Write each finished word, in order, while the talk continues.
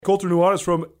Colter Nuanez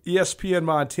from ESPN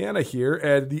Montana here,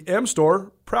 and the M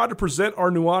Store, proud to present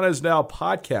our Nuanez Now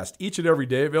podcast each and every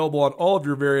day, available on all of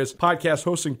your various podcast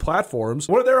hosting platforms.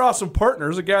 One of their awesome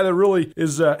partners, a guy that really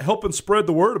is helping spread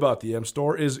the word about the M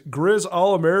Store, is Grizz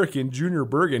All-American Junior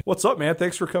Bergen. What's up, man?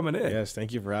 Thanks for coming in. Yes,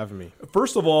 thank you for having me.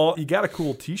 First of all, you got a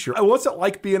cool t-shirt. What's it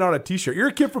like being on a t-shirt? You're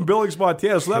a kid from Billings,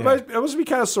 Montana, so that must be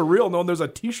kind of surreal knowing there's a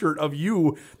t-shirt of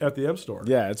you at the M Store.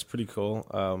 Yeah, it's pretty cool.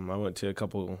 I went to a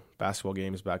couple basketball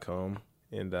games back home,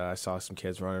 and I saw some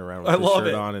kids running around with the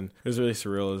shirt on, and it was really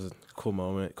surreal. It was a cool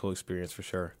moment, cool experience for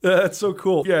sure. That's so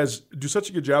cool. You guys do such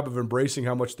a good job of embracing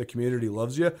how much the community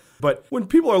loves you. But when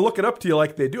people are looking up to you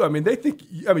like they do, they think,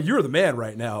 you're the man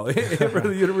right now for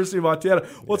the University of Montana.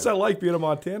 What's that like being a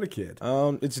Montana kid?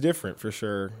 It's different for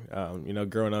sure.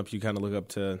 Growing up, you kind of look up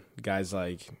to guys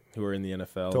like who are in the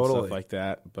NFL and stuff like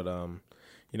that. But,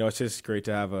 it's just great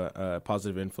to have a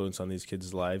positive influence on these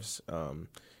kids' lives. I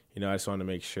just want to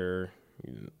make sure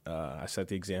I set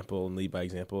the example and lead by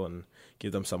example and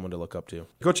give them someone to look up to.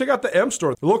 Go check out the M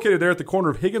Store. They're located there at the corner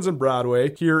of Higgins and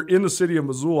Broadway here in the city of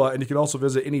Missoula, and you can also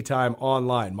visit anytime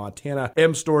online,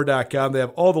 montanamstore.com. They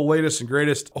have all the latest and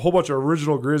greatest, a whole bunch of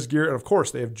original Grizz gear, and of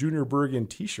course, they have Junior Bergen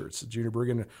t-shirts. Junior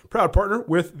Bergen, proud partner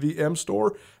with the M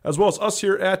Store, as well as us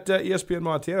here at ESPN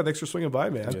Montana. Thanks for swinging by,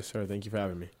 man. Yes, sir. Thank you for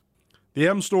having me. The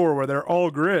M Store, where they're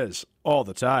all Grizz all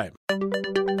the time.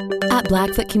 At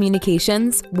Blackfoot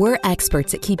Communications, we're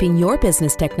experts at keeping your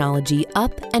business technology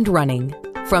up and running.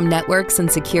 From networks and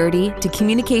security to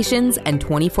communications and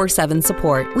 24/7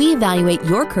 support, we evaluate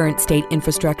your current state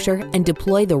infrastructure and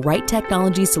deploy the right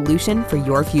technology solution for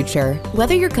your future.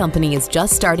 Whether your company is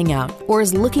just starting out or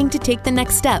is looking to take the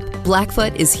next step,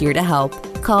 Blackfoot is here to help.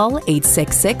 Call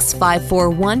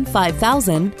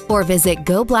 866-541-5000 or visit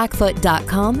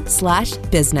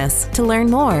goblackfoot.com/business to learn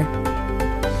more.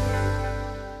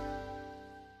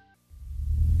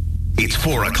 It's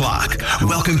 4 o'clock.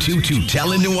 Welcome to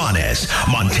Tutel and Nuanez,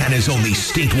 Montana's only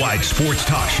statewide sports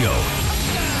talk show.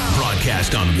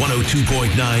 Broadcast on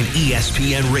 102.9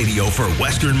 ESPN Radio for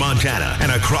Western Montana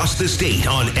and across the state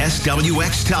on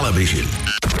SWX Television.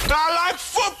 I like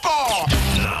football!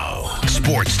 Now,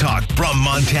 sports talk from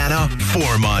Montana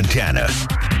for Montana.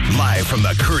 Live from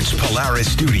the Kurtz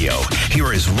Polaris studio,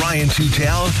 here is Ryan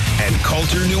Tutel and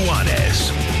Colter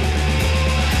Nuanez.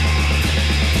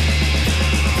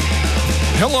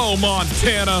 Hello,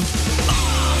 Montana.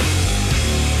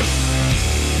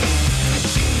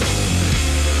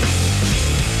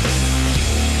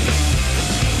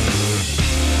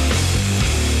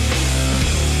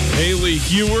 Haley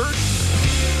Heward,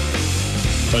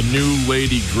 a new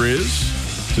Lady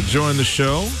Grizz, to join the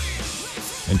show,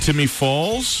 and Timmy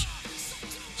Falls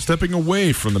stepping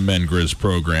away from the Men Grizz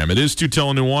program. It is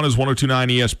Tutel and Nuanez, 102.9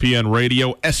 ESPN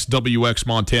Radio, SWX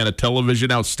Montana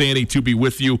Television. Outstanding to be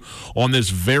with you on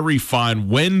this very fine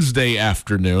Wednesday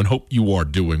afternoon. Hope you are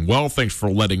doing well. Thanks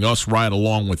for letting us ride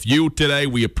along with you today.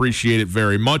 We appreciate it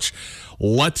very much.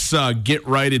 Let's get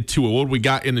right into it. What do we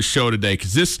got in the show today?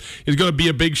 Because this is going to be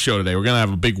a big show today. We're going to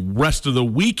have a big rest of the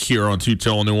week here on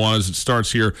Tutel and Nuanez. It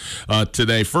starts here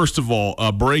today. First of all,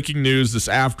 breaking news this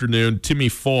afternoon. Timmy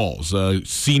Falls,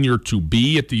 senior to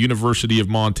be at the University of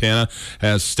Montana,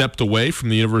 has stepped away from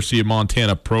the University of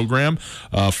Montana program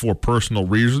for personal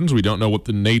reasons. We don't know what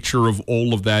the nature of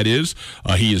all of that is.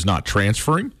 He is not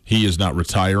transferring. He is not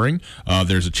retiring.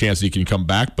 There's a chance he can come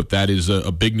back, but that is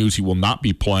a big news. He will not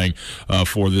be playing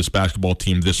for this basketball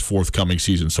team this forthcoming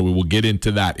season. So we will get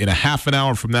into that in a half an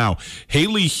hour from now.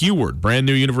 Haley Heward, brand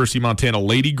new University of Montana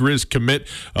Lady Grizz commit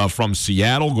from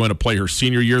Seattle, going to play her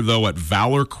senior year, though, at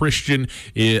Valor Christian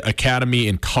Academy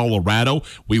in Colorado.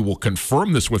 We will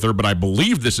confirm this with her, but I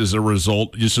believe this is a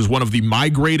result. This is one of the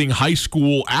migrating high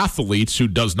school athletes who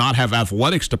does not have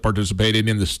athletics to participate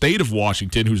in the state of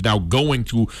Washington, who's now going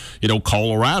to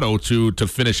Colorado to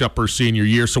finish up her senior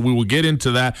year. So we will get into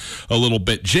that a little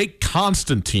bit. Jake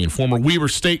Constantine, former Weber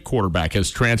State quarterback, has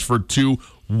transferred to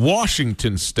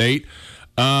Washington State.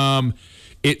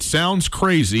 It sounds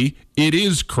crazy. It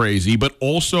is crazy, but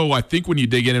also I think when you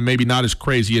dig in, and maybe not as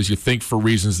crazy as you think for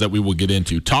reasons that we will get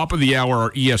into. Top of the hour,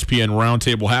 our ESPN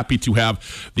Roundtable. Happy to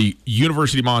have the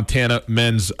University of Montana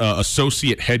men's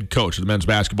associate head coach of the men's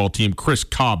basketball team, Chris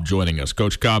Cobb, joining us.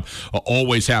 Coach Cobb,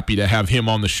 always happy to have him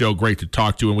on the show. Great to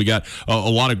talk to, and we got a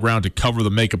lot of ground to cover the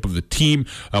makeup of the team,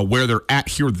 where they're at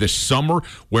here this summer,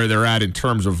 where they're at in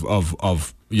terms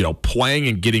of playing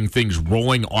and getting things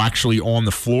rolling actually on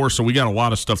the floor. So we got a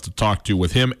lot of stuff to talk to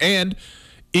with him. And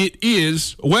it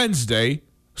is Wednesday,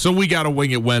 So we got to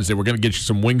wing it Wednesday. We're going to get you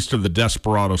some wings to the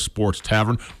Desperado Sports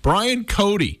Tavern. Brian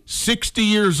Cody, 60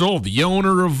 years old, the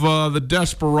owner of the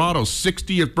Desperado,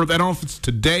 60th birthday. I don't know if it's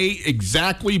today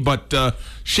exactly, but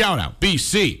shout out,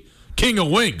 BC, King of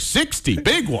Wings, 60,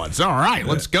 big ones. All right,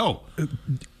 let's go.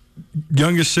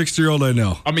 Youngest 60-year-old I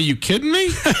know. I mean, you kidding me?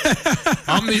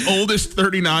 I'm the oldest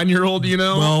 39-year-old, you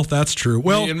know? Well, that's true.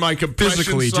 Well, in my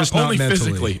physically, just not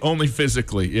mentally. Only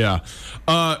physically, yeah.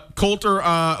 Coulter,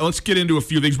 let's get into a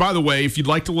few things. By the way, if you'd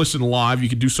like to listen live, you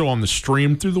can do so on the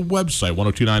stream through the website,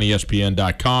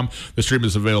 1029ESPN.com. The stream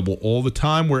is available all the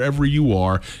time, wherever you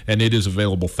are, and it is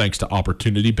available thanks to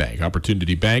Opportunity Bank.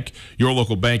 Opportunity Bank, your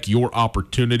local bank, your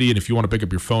opportunity. And if you want to pick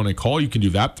up your phone and call, you can do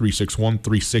that,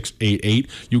 361-3688.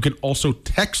 You can also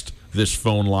text this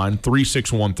phone line,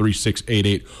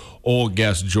 361-3688. All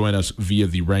guests join us via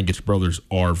the Rangitsch Brothers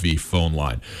RV phone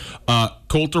line.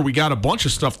 Coulter, we got a bunch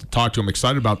of stuff to talk to. I'm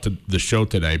excited about the show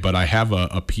today, but I have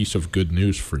a piece of good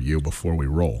news for you before we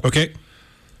roll. Okay.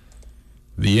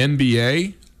 The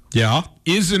NBA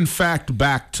is, in fact,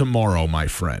 back tomorrow, my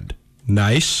friend.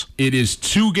 Nice. It is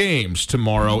 2 games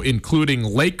tomorrow, including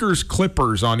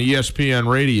Lakers-Clippers on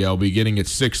ESPN Radio beginning at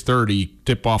 6:30,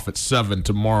 tip-off at 7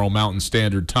 tomorrow Mountain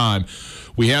Standard Time.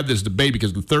 We had this debate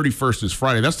because the 31st is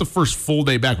Friday. That's the first full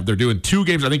day back. But they're doing 2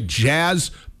 games. I think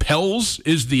Jazz-Pels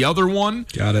is the other one.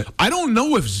 Got it. I don't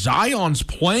know if Zion's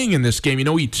playing in this game. You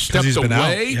know, he stepped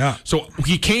away. Yeah. So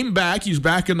he came back. He's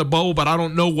back in the bubble, but I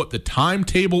don't know what the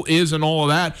timetable is and all of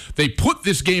that. They put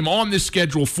this game on this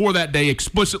schedule for that day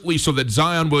explicitly so that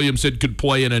Zion Williamson could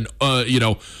play in an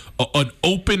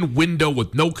open window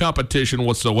with no competition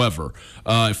whatsoever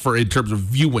in terms of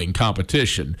viewing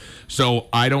competition. So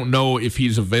I don't know if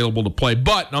he's available to play,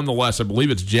 but nonetheless, I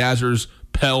believe it's Jazzers,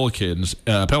 Pelicans,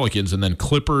 and then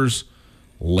Clippers,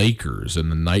 Lakers in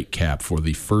the nightcap for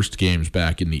the first games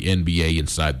back in the NBA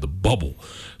inside the bubble.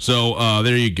 So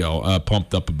there you go.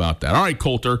 Pumped up about that. All right,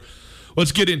 Coulter,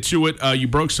 let's get into it. You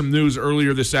broke some news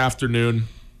earlier this afternoon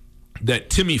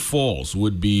that Timmy Falls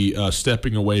would be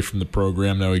stepping away from the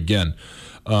program. Now, again,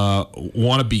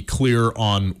 want to be clear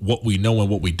on what we know and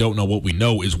what we don't know. What we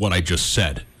know is what I just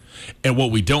said. And what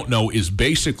we don't know is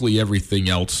basically everything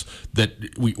else. That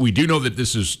we do know that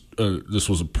this was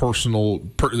a personal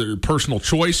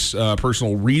choice,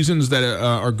 personal reasons that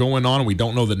are going on, and we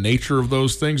don't know the nature of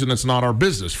those things, and it's not our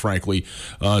business, frankly,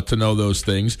 to know those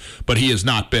things. But he has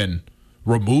not been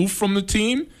removed from the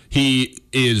team. He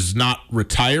is not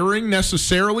retiring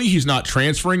necessarily. He's not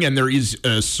transferring, and there is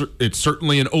it's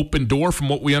certainly an open door from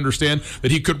what we understand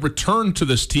that he could return to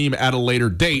this team at a later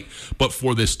date. But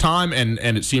for this time, and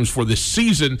it seems for this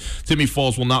season, Timmy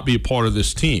Falls will not be a part of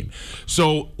this team.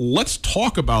 So let's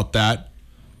talk about that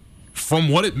from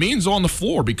what it means on the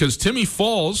floor, because Timmy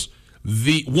Falls,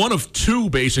 the one of 2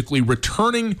 basically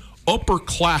returning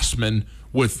upperclassmen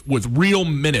with real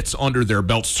minutes under their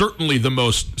belt, certainly the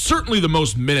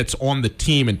most minutes on the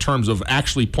team in terms of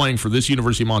actually playing for this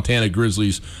University of Montana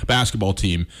Grizzlies basketball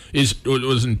team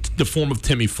was in the form of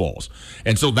Timmy Falls.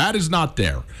 And so that is not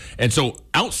there. And so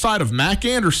outside of Mac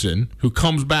Anderson, who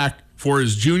comes back for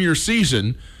his junior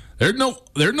season, there are no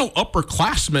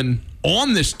upperclassmen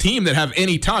on this team that have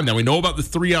any time. Now, we know about the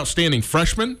 3 outstanding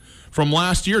freshmen from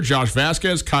last year, Josh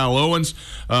Vasquez, Kyle Owens,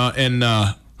 and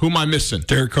who am I missing?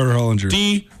 Derek Carter-Hollinger.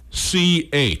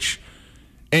 DCH.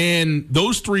 And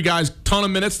those 3 guys, ton of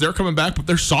minutes. They're coming back, but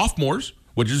they're sophomores,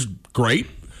 which is great.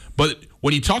 But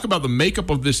when you talk about the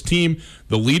makeup of this team,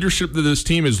 the leadership that this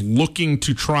team is looking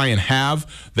to try and have,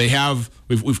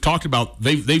 we've talked about,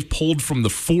 they've pulled from the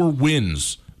 4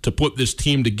 wins to put this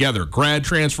team together. Grad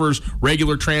transfers,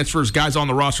 regular transfers, guys on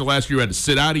the roster last year who had to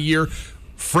sit out a year.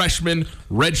 Freshmen,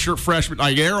 redshirt freshmen,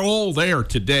 they're all there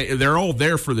today. They're all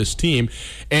there for this team.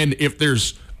 And if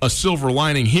there's a silver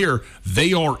lining here,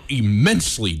 they are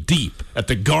immensely deep at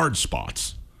the guard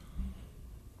spots.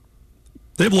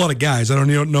 They have a lot of guys. I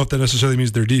don't know if that necessarily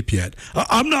means they're deep yet.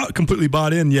 I'm not completely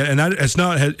bought in yet, and it has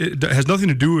nothing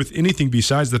to do with anything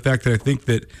besides the fact that I think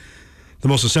that the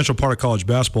most essential part of college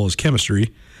basketball is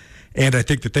chemistry. And I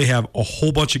think that they have a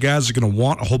whole bunch of guys that are going to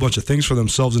want a whole bunch of things for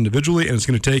themselves individually, and it's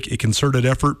going to take a concerted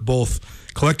effort both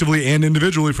collectively and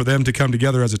individually for them to come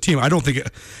together as a team. I don't think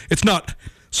it's not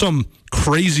some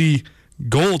crazy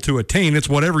goal to attain. It's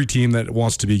what every team that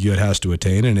wants to be good has to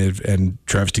attain, and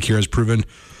Travis DeCuire has proven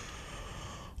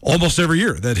almost every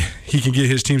year that he can get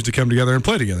his teams to come together and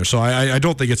play together. So I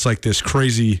don't think it's like this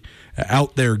crazy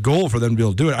out there goal for them to be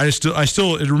able to do it. I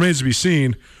still it remains to be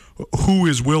seen who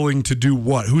is willing to do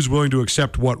what, who's willing to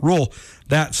accept what role.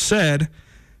 That said,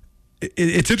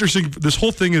 it's interesting. This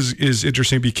whole thing is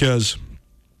interesting because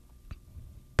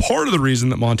part of the reason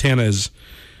that Montana is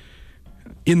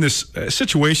in this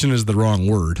situation is the wrong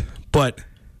word, but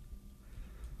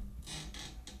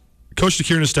Coach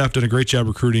DeCuire and his staff done a great job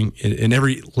recruiting in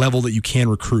every level that you can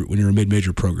recruit when you're a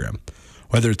mid-major program,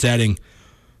 whether it's adding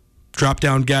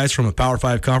drop-down guys from a Power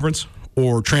 5 conference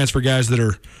or transfer guys that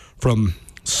are from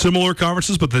similar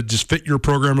conferences but that just fit your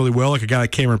program really well, like a guy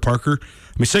like Cameron Parker.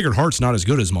 I mean, Sacred Heart's not as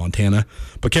good as Montana,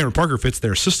 but Cameron Parker fits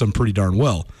their system pretty darn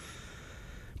well.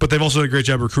 But they've also done a great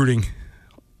job recruiting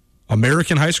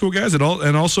American high school guys, and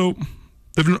also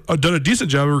they've done a decent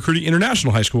job of recruiting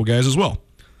international high school guys as well.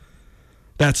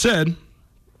 That said,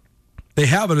 they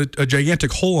have a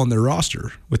gigantic hole on their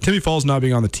roster. With Timmy Falls not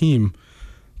being on the team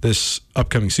this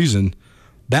upcoming season,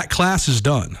 that class is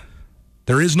done.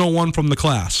 There is no one from the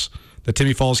class that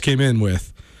Timmy Falls came in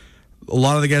with. A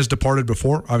lot of the guys departed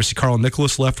before. Obviously, Carl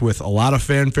Nicholas left with a lot of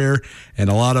fanfare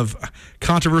and a lot of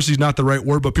controversy is not the right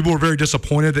word, but people were very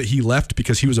disappointed that he left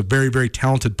because he was a very, very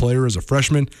talented player as a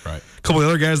freshman. Right. A couple of the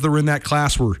other guys that were in that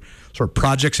class were sort of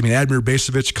projects. I mean, Admir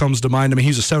Basevich comes to mind. I mean,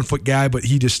 he's a 7-foot guy, but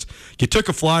you took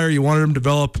a flyer, you wanted him to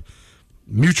develop,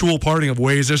 mutual parting of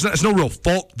ways. There's no real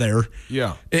fault there.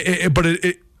 Yeah.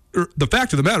 The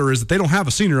fact of the matter is that they don't have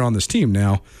a senior on this team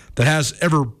now that has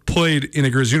ever played in a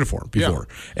Grizz uniform before.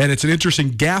 Yeah. And it's an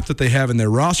interesting gap that they have in their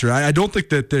roster. I don't think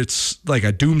that it's like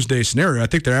a doomsday scenario. I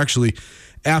think they're actually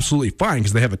absolutely fine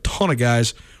because they have a ton of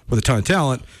guys with a ton of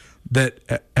talent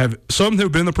that have some who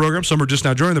have been in the program, some are just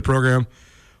now joining the program.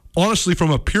 Honestly,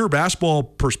 from a pure basketball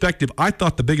perspective, I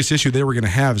thought the biggest issue they were going to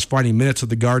have is finding minutes at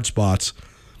the guard spots.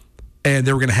 And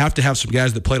they were going to have some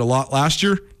guys that played a lot last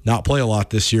year not play a lot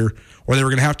this year, or they were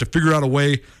going to have to figure out a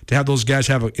way to have those guys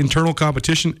have an internal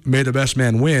competition, may the best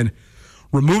man win.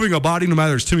 Removing a body, no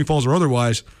matter if it's Timmy Falls or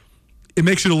otherwise, it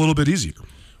makes it a little bit easier.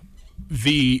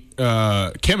 The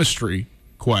chemistry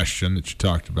question that you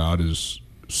talked about is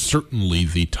certainly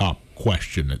the top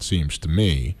question, it seems to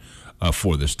me,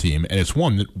 for this team, and it's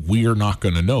one that we are not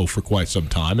going to know for quite some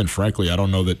time. And frankly, I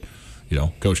don't know that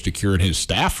Coach DeCuire and his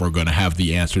staff are going to have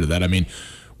the answer to that. I mean,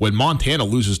 when Montana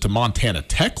loses to Montana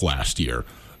Tech last year,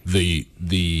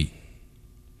 the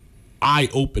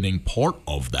eye-opening part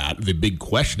of that, the big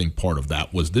questioning part of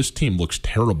that, was this team looks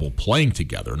terrible playing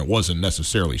together. And it wasn't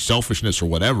necessarily selfishness or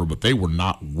whatever, but they were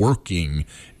not working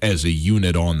as a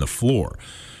unit on the floor.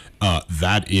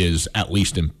 That is, at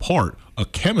least in part, a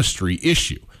chemistry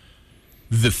issue.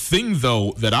 The thing,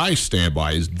 though, that I stand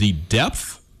by is the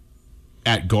depth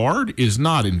at guard is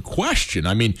not in question.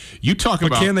 I mean, you talk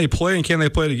about... But can they play and can they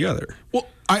play together? Well,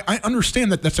 I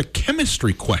understand that that's a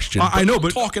chemistry question. I know,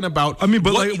 but... talking about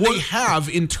what they have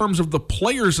in terms of the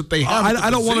players that they have. I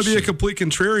don't want to be a complete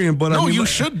contrarian, but... No, you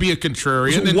should be a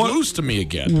contrarian and lose to me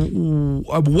again.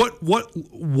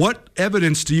 What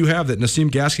evidence do you have that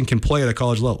Nassim Gaskin can play at a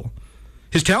college level?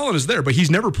 His talent is there, but he's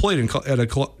never played at a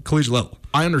collegiate level.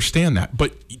 I understand that,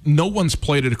 but no one's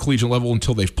played at a collegiate level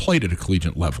until they've played at a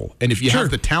collegiate level. And if you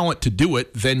have the talent to do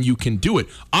it, then you can do it.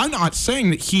 I'm not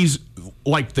saying that he's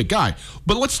like the guy,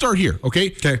 but let's start here,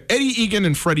 okay? Eddie Egan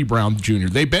and Freddie Brown Jr.,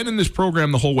 they've been in this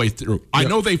program the whole way through. Yep. I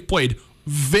know they've played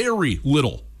very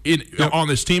little on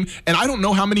this team, and I don't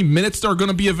know how many minutes are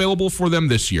going to be available for them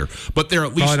this year, but there are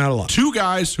at least two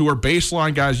guys who are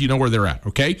baseline guys. You know where they're at,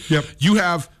 okay? Yep. You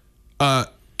have...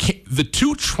 the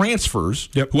two transfers,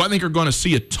 who I think are going to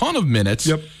see a ton of minutes.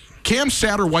 Yep. Cam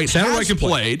Satterwhite has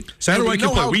played. Satterwhite can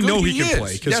play. We know he can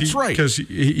play. That's right. Because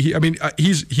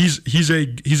he's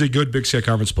a good Big Sky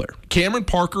Conference player. Cameron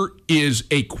Parker is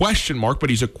a question mark, but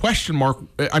he's a question mark.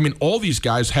 I mean, all these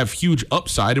guys have huge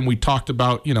upside, and we talked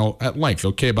about, at length,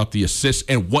 about the assists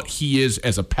and what he is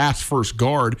as a pass-first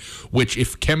guard, which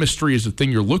if chemistry is the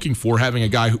thing you're looking for, having a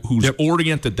guy who's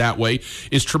oriented that way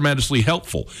is tremendously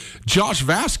helpful. Josh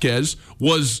Vasquez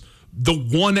was the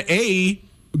 1A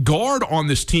guard on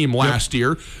this team last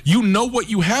year. You know what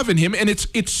you have in him, and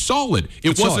it's solid.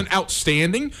 It wasn't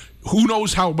outstanding. Who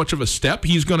knows how much of a step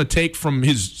he's going to take from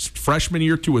his freshman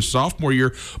year to his sophomore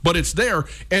year, but it's there.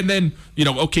 And then,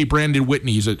 Brandon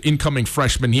Whitney is an incoming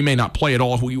freshman. He may not play at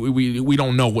all. We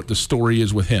don't know what the story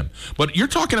is with him. But you're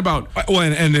talking about...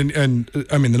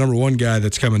 the number one guy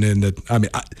that's coming in,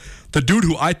 the dude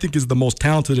who I think is the most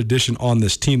talented addition on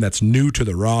this team that's new to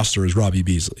the roster is Robbie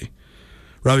Beasley.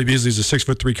 Robbie Beasley is a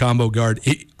 6'3" combo guard,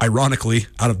 ironically,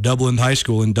 out of Dublin High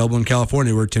School in Dublin,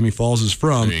 California, where Timmy Falls is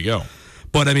from. There you go.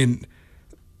 But, if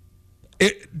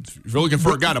you're looking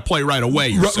for a guy to play right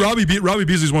away, Robbie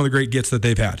Beasley is one of the great gets that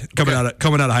they've had coming out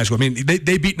of high school. I mean,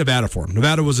 they beat Nevada for him.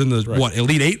 Nevada was in the,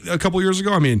 Elite Eight a couple years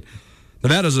ago? I mean,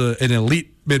 Nevada's an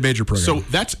elite mid-major program. So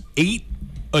that's 8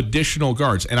 additional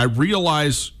guards. And I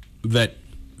realize that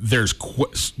there's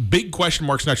big question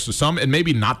marks next to some, and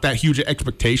maybe not that huge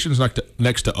expectations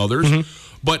next to others.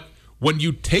 Mm-hmm. But when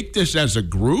you take this as a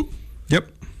group,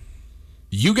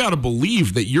 you got to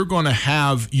believe that you're going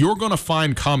to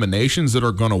find combinations that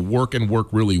are going to work and work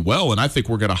really well. And I think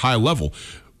we're at a high level.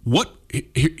 The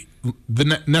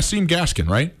Nassim Gaskin,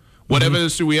 right? What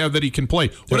evidence do we have that he can play?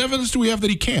 What evidence do we have that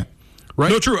he can't?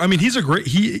 Right? No, true. I mean, he's a great.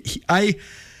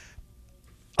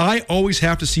 I always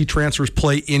have to see transfers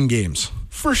play in games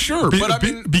for sure. But I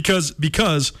mean, because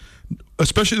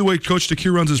especially the way Coach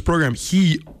DeCue runs his program,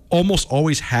 he almost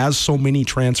always has so many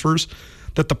transfers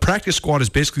that the practice squad is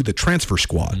basically the transfer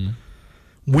squad.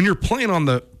 When you're playing on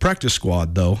the practice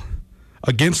squad, though,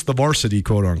 against the varsity,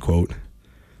 quote unquote,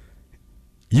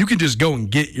 you can just go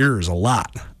and get yours a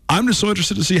lot. I'm just so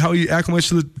interested to see how he acclimates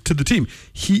to the team.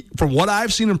 From what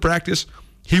I've seen in practice,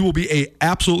 he will be a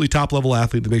absolutely top level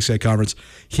athlete in the Big Sky Conference.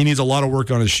 He needs a lot of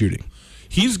work on his shooting.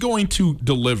 He's going to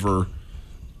deliver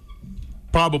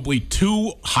probably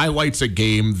 2 highlights a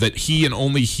game that he and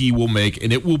only he will make,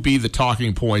 and it will be the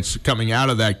talking points coming out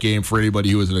of that game for anybody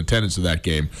who is in attendance of that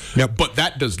game. But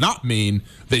that does not mean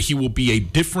that he will be a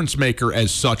difference maker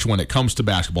as such when it comes to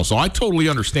basketball. So I totally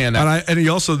understand that. And he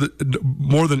also,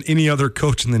 more than any other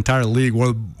coach in the entire league,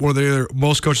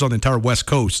 most coaches on the entire West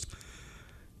Coast,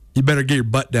 you better get your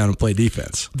butt down and play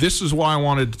defense. This is why I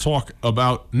wanted to talk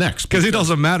about next. Because it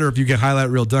doesn't matter if you can highlight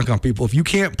real dunk on people. If you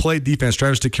can't play defense,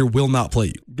 Travis DeCue will not play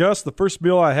you. Gus, the first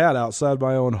meal I had outside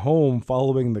my own home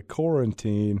following the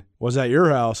quarantine was at your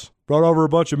house. Brought over a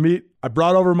bunch of meat. I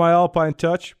brought over my Alpine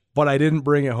Touch, but I didn't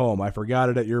bring it home. I forgot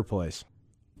it at your place.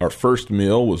 Our first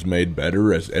meal was made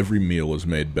better, as every meal is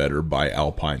made better by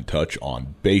Alpine Touch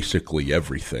on basically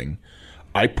everything.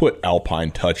 I put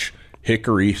Alpine Touch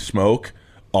Hickory Smoke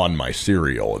on my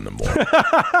cereal in the morning.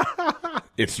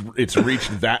 It's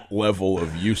reached that level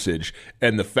of usage.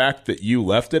 And the fact that you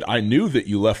left it, I knew that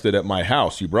you left it at my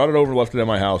house. You brought it over, left it at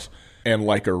my house, and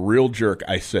like a real jerk,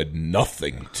 I said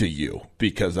nothing to you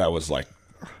because I was like,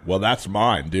 well, that's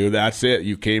mine, dude. That's it.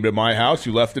 You came to my house,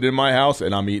 you left it in my house,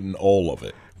 and I'm eating all of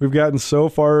it. We've gotten so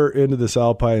far into this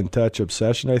Alpine Touch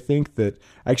obsession, I think, that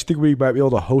I actually think we might be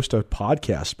able to host a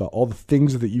podcast about all the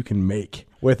things that you can make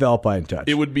with Alpine Touch.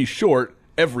 It would be short.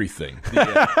 Everything.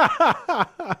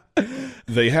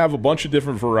 They have a bunch of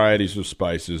different varieties of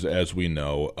spices, as we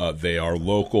know. They are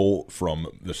local from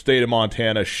the state of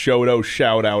Montana. Shoto,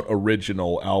 shout out,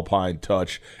 original Alpine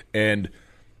Touch. And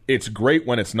it's great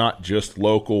when it's not just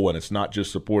local, when it's not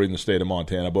just supporting the state of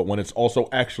Montana, but when it's also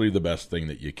actually the best thing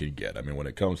that you can get. I mean, when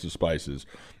it comes to spices,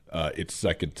 it's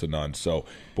second to none. So,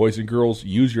 boys and girls,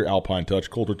 use your Alpine Touch.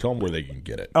 Colter, tell them where they can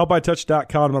get it.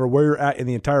 AlpineTouch.com, no matter where you're at in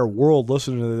the entire world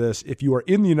listening to this, if you are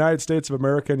in the United States of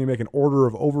America and you make an order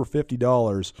of over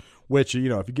 $50, which,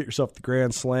 if you get yourself the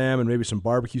Grand Slam and maybe some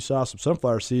barbecue sauce, some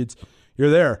sunflower seeds, you're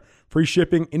there. Free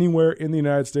shipping anywhere in the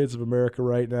United States of America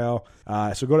right now.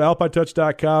 So go to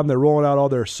AlpineTouch.com. They're rolling out all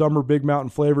their summer Big Mountain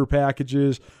flavor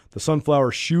packages. The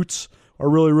sunflower shoots are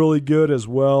really, really good as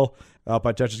well.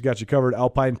 Alpine Touch has got you covered.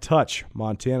 Alpine Touch,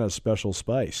 Montana's special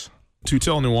spice.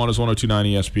 Tutel Nuanez 102.9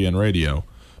 ESPN Radio.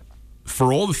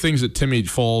 For all the things that Timmy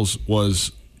Falls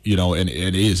was, and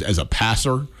is as a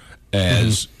passer,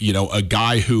 as, a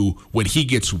guy who, when he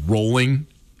gets rolling,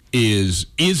 is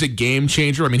a game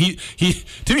changer. I mean,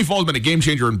 Timmy Falls has been a game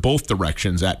changer in both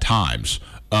directions at times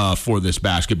for this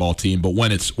basketball team. But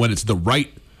when it's the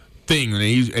right thing and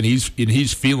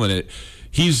he's feeling it,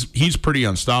 he's pretty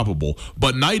unstoppable.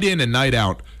 But night in and night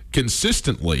out,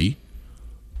 consistently,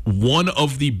 one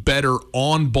of the better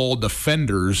on-ball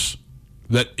defenders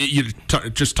that you're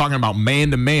just talking about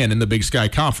man-to-man in the Big Sky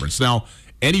Conference. Now,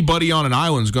 anybody on an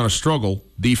island is going to struggle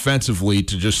defensively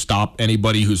to just stop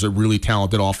anybody who's a really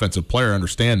talented offensive player. I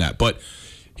understand that. But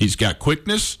he's got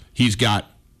quickness. He's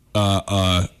got,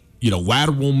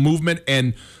 lateral movement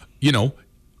and,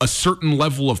 a certain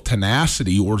level of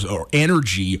tenacity or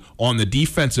energy on the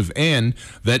defensive end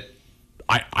that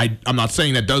I'm not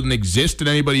saying that doesn't exist in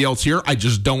anybody else here. I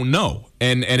just don't know.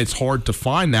 And it's hard to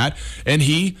find that. And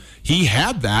he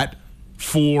had that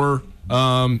for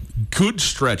good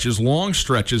stretches, long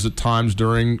stretches at times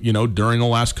during the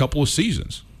last couple of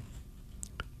seasons.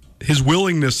 His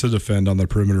willingness to defend on the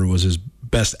perimeter was his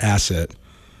best asset.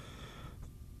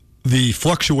 The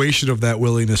fluctuation of that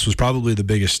willingness was probably the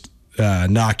biggest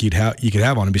knock you could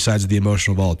have on him, besides the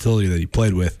emotional volatility that he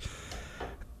played with.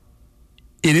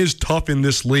 It is tough in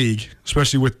this league,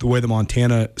 especially with the way the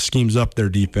Montana schemes up their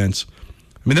defense.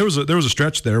 I mean, there was a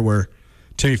stretch there where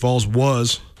Timmy Falls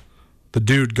was the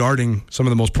dude guarding some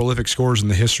of the most prolific scorers in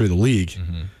the history of the league.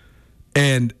 Mm-hmm.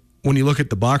 And when you look at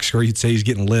the box score, you'd say he's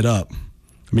getting lit up. I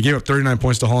mean, he gave up 39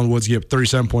 points to Holland Woods, he gave up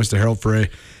 37 points to Harold Frey.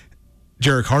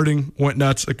 Jarek Harding went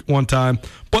nuts at one time,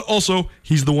 but also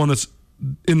he's the one that's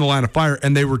in the line of fire,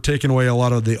 and they were taking away a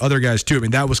lot of the other guys too. I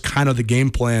mean, that was kind of the game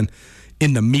plan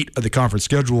in the meat of the conference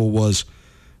schedule was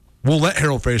we'll let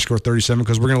Harold Frazier score 37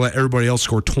 because we're going to let everybody else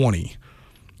score 20.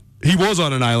 He was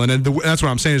on an island, and that's what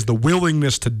I'm saying is the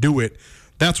willingness to do it.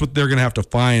 That's what they're going to have to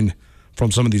find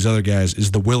from some of these other guys is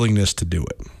the willingness to do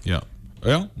it. Yeah.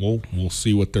 Well, we'll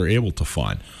see what they're able to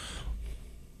find.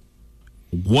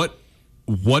 What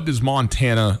does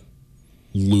Montana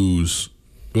lose?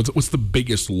 What's the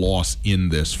biggest loss in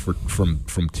this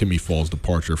from Timmy Fall's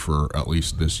departure for at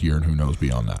least this year, and who knows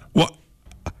beyond that? Well,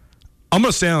 I'm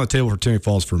going to stand on the table for Timmy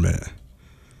Falls for a minute.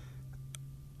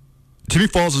 Timmy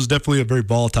Falls is definitely a very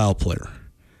volatile player.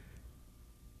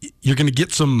 You're going to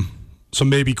get some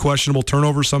maybe questionable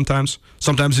turnovers sometimes.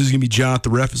 Sometimes he's going to be John at the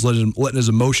ref, is letting his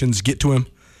emotions get to him.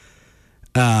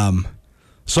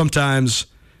 Sometimes,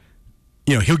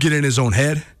 he'll get in his own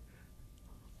head.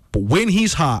 But when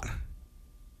he's hot,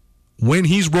 when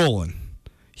he's rolling,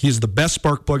 he's the best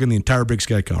spark plug in the entire Big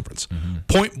Sky Conference. Mm-hmm.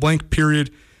 Point blank, period.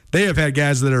 They have had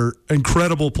guys that are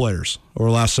incredible players over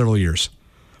the last several years.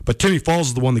 But Timmy Falls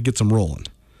is the one that gets them rolling.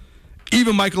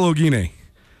 Even Michael Ogine.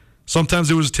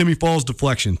 Sometimes it was Timmy Falls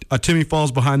deflection, a Timmy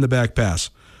Falls behind the back pass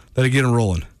that'd get him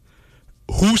rolling.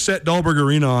 Who set Dahlberg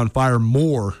Arena on fire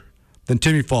more than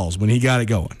Timmy Falls when he got it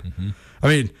going? Mm-hmm. I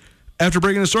mean, after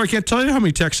breaking the story, I can't tell you how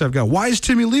many texts I've got. Why is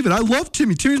Timmy leaving? I love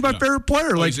Timmy. Timmy's my favorite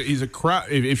player. Well, he's a crowd.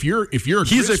 If you're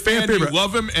he's a fan favorite. You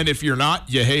love him, and if you're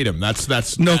not, you hate him.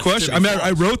 That's no question. Timmy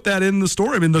I wrote that in the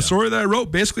story. I mean, the story that I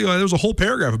wrote basically there was a whole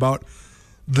paragraph about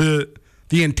the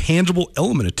intangible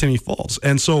element of Timmy Falls,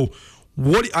 and so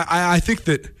what I think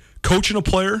that coaching a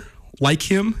player like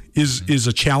him is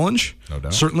a challenge. No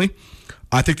doubt. Certainly,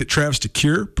 I think that Travis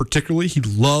DeCuire, particularly, he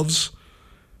loves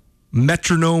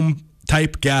metronome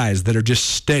type guys that are just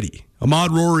steady.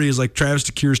 Ahmad Rory is like Travis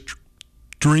DeCuire's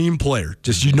dream player.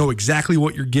 Just you know exactly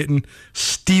what you're getting.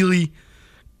 Steely,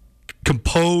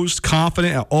 composed,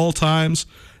 confident at all times.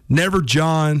 Never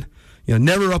John,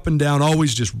 never up and down,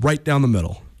 always just right down the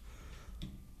middle.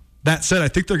 That said, I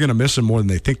think they're going to miss him more than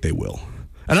they think they will.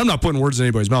 And I'm not putting words in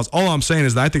anybody's mouths. All I'm saying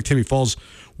is that I think Timmy Falls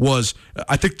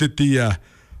I think that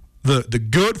the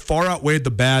good far outweighed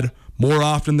the bad more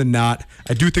often than not.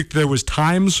 I do think there was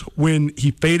times when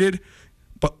he faded,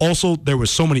 but also there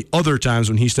was so many other times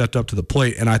when he stepped up to the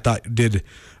plate and I thought did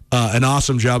an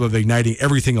awesome job of igniting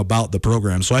everything about the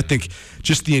program. So I think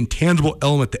just the intangible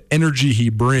element, the energy he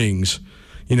brings,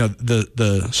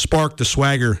 the spark, the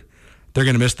swagger, they're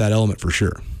going to miss that element for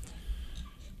sure.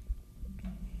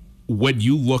 When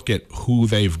you look at who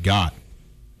they've got,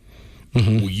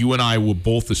 you and I will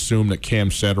both assume that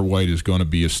Cam Satterwhite is going to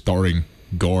be a starting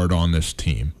guard on this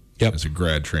team as a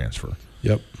grad transfer.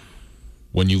 Yep.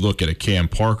 When you look at a Cam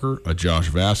Parker, a Josh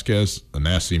Vasquez, a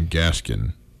Nassim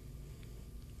Gaskin,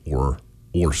 or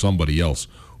somebody else,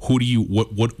 what do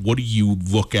you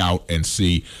look out and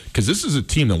see? Because this is a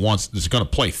team that's going to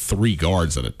play three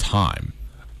guards at a time,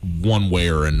 one way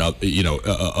or another.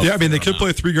 They could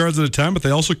play three guards at a time, but they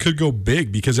also could go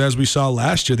big because, as we saw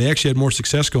last year, they actually had more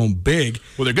success going big.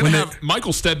 Well, they're going to have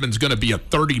Michael Stedman's going to be a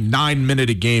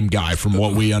 39-minute-a-game guy, from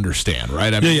what we understand,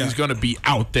 right? I mean, he's going to be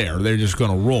out there. They're just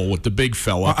going to roll with the big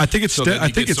fella. I think it's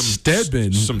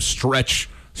Stedman. Some stretch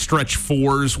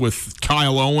fours with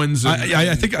Kyle Owens.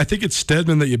 I think it's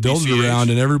Stedman that you build it around,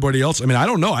 and everybody else. I mean, I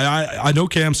don't know. I know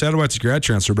Cam Satterwhite's a grad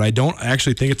transfer, but I don't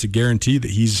actually think it's a guarantee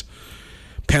that he's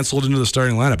penciled into the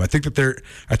starting lineup. I think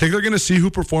they're going to see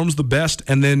who performs the best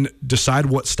and then decide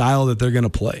what style that they're going to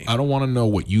play. I don't want to know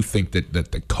what you think that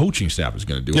the coaching staff is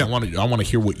going to do. Yeah. I want to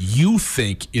hear what you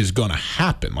think is going to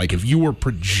happen. Like, if you were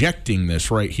projecting this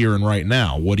right here and right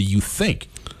now, what do you think?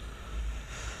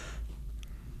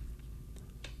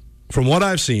 From what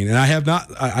I've seen, and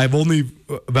I've only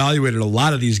evaluated a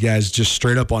lot of these guys just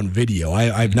straight up on video.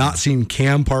 I've not seen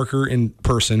Cam Parker in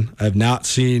person. I've not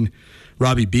seen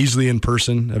Robbie Beasley in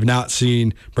person. I've not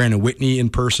seen Brandon Whitney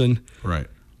in person. Right.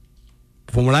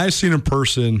 From what I've seen in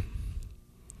person,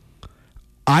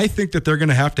 I think that they're going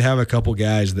to have a couple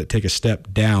guys that take a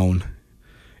step down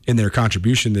in their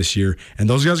contribution this year, and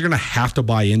those guys are going to have to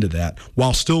buy into that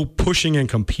while still pushing and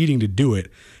competing to do it.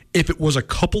 If it was a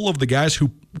couple of the guys who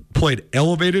played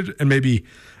elevated and maybe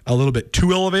a little bit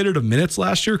too elevated of minutes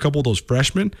last year, a couple of those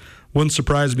freshmen, wouldn't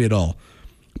surprise me at all.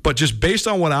 But just based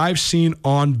on what I've seen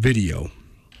on video,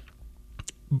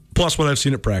 plus what I've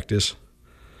seen at practice,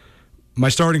 my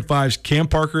starting five's Cam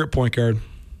Parker at point guard,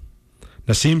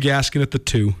 Nassim Gaskin at the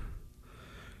 2,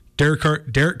 Derek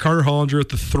Carter-Hollinger at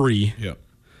the 3,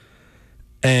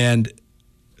 and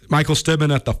Michael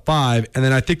Stedman at the 5. And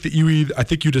then I think that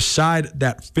you decide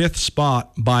that fifth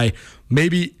spot by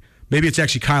maybe Maybe it's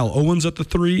actually Kyle Owens at the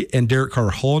 3 and Derek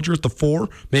Carter-Hollinger at the 4.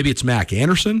 Maybe it's Mac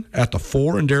Anderson at the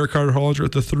 4 and Derek Carter-Hollinger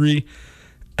at the 3.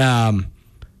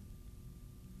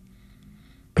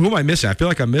 Who am I missing? I feel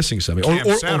like I'm missing something. Cam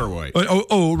Satterwhite.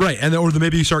 Right. And or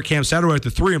maybe you start Cam Satterwhite at the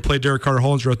 3 and play Derek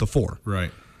Carter-Hollinger at the 4.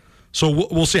 Right. So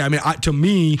we'll see. I mean, to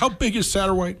me, how big is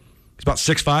Satterwhite? He's about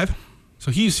 6'5".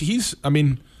 So he's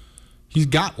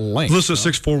got length. Listen to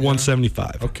 6'4",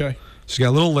 175. Okay. So he's got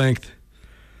a little length.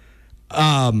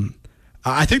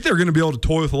 I think they're going to be able to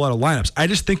toy with a lot of lineups. I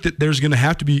just think that there's going to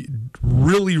have to be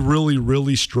really, really,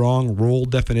 really strong role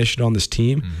definition on this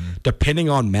team, depending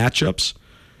on matchups.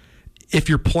 If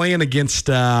you're playing against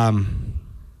a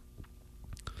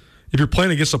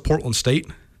Portland State,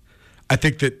 I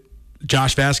think that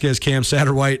Josh Vasquez, Cam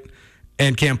Satterwhite,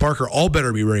 and Cam Parker all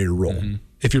better be ready to roll.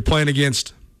 If you're playing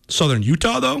against Southern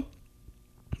Utah, though,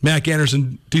 Mac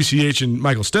Anderson, DCH, and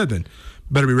Michael Stedman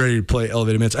better be ready to play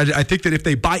elevated minutes. I think that if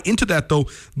they buy into that, though,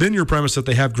 then your premise that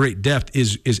they have great depth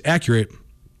is accurate.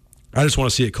 I just want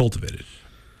to see it cultivated.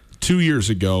 2 years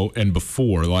ago and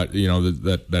before,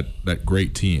 that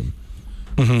great team,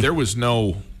 there was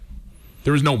no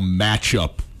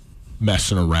matchup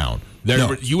messing around.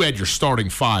 You had your starting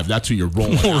 5. That's who you're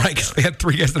rolling. Right, because they had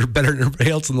 3 guys that are better than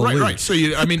everybody else in the league. Right. So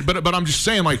but I'm just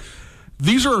saying, like,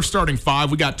 these are our starting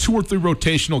 5. We got 2 or 3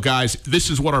 rotational guys.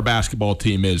 This is what our basketball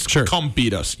team is. Sure. Come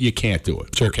beat us. You can't do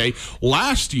it. Sure. Okay.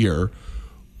 Last year,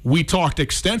 we talked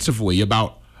extensively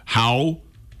about how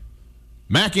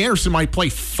Mac Anderson might play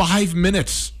 5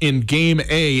 minutes in Game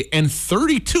A and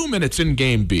 32 minutes in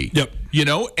Game B. Yep.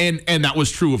 And that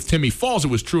was true of Timmy Falls. It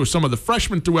was true of some of the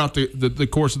freshmen throughout the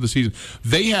course of the season.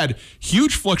 They had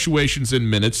huge fluctuations in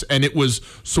minutes, and it was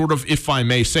sort of, if I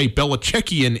may say,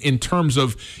 Belichickian in terms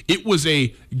of it was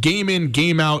a game in,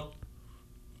 game out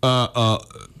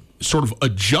sort of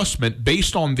adjustment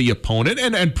based on the opponent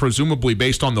and presumably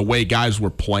based on the way guys were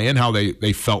playing, how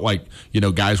they felt like,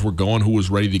 guys were going, who was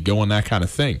ready to go, and that kind of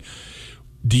thing.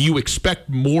 Do you expect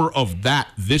more of that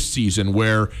this season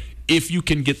where if you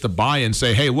can get the buy-in,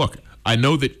 say, hey, look, I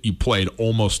know that you played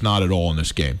almost not at all in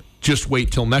this game. Just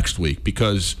wait till next week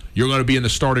because you're going to be in the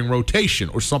starting rotation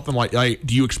or something like that.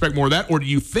 Do you expect more of that? Or do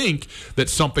you think that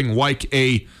something like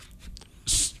a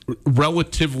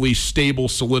relatively stable,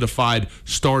 solidified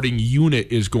starting unit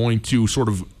is going to sort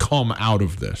of come out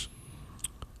of this?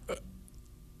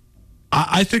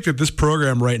 I think that this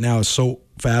program right now is so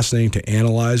fascinating to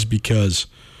analyze because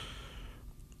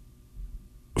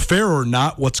fair or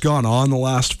not, what's gone on the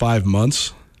last 5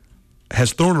 months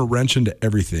has thrown a wrench into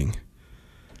everything.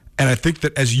 And I think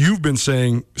that as you've been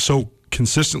saying so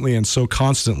consistently and so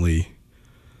constantly,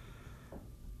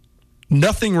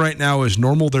 nothing right now is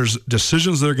normal. There's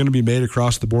decisions that are going to be made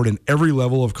across the board in every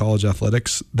level of college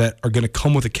athletics that are going to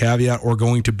come with a caveat or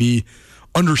going to be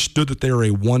understood that they are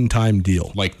a one-time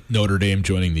deal. Like Notre Dame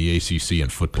joining the ACC in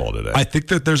football today. I think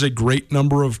that there's a great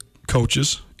number of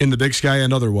coaches in the Big Sky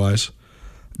and otherwise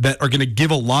that are going to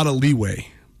give a lot of leeway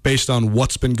based on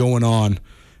what's been going on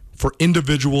for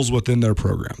individuals within their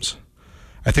programs.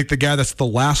 I think the guy that's the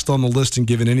last on the list and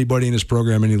giving anybody in his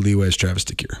program any leeway is Travis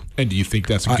DeCuire. And do you think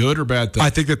that's a good or bad thing?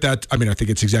 I think I think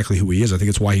it's exactly who he is. I think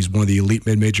it's why he's one of the elite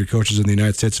mid-major coaches in the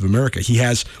United States of America. He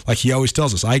has, like he always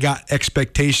tells us, I got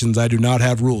expectations, I do not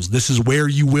have rules. This is where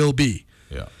you will be.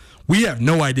 Yeah. We have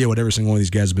no idea what every single one of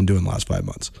these guys have been doing the last 5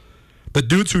 months. The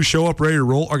dudes who show up ready to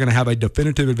roll are going to have a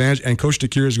definitive advantage, and Coach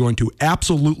DeCuire is going to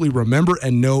absolutely remember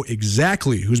and know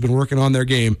exactly who's been working on their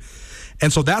game.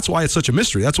 And so that's why it's such a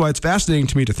mystery. That's why it's fascinating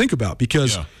to me to think about,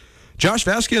 because Josh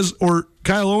Vasquez or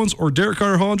Kyle Owens or Derek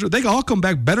Carter-Hollinger, they can all come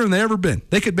back better than they've ever been.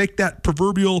 They could make that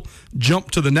proverbial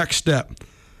jump to the next step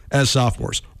as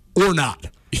sophomores, or not.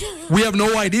 We have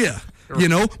no idea.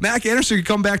 Mac Anderson could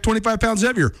come back 25 pounds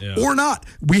heavier, or not.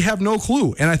 We have no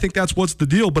clue. And I think that's what's the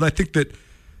deal. But I think that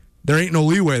there ain't no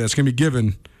leeway that's going to be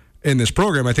given in this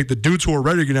program. I think the dudes who are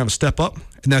ready are going to have a step up,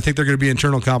 and I think they're going to be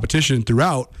internal competition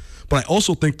throughout. But I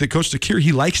also think that Coach DeCuire,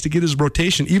 he likes to get his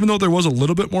rotation, even though there was a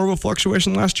little bit more of a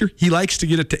fluctuation last year, he likes to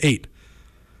get it to 8.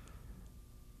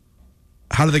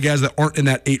 How do the guys that aren't in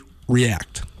that 8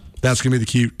 react? That's going to be the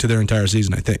key to their entire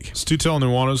season, I think. It's Tutel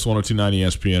Nuanez, 102.9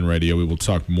 ESPN Radio. We will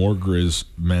talk more Grizz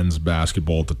men's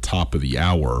basketball at the top of the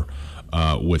hour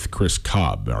with Chris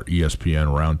Cobb, our ESPN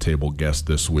roundtable guest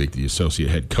this week, the associate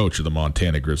head coach of the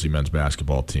Montana Grizzly men's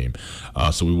basketball team.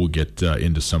 So we will get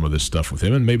into some of this stuff with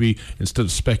him and maybe, instead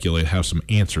of speculate, have some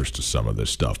answers to some of this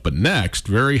stuff. But next,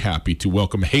 very happy to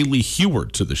welcome Haley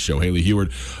Heward to the show. Haley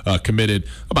Heward committed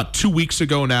about 2 weeks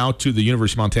ago now to the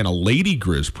University of Montana Lady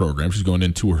Grizz program. She's going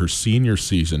into her senior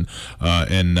season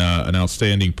and an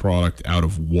outstanding product out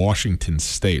of Washington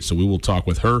State. So we will talk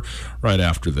with her right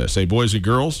after this. Hey, boys and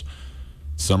girls,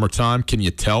 Summertime, can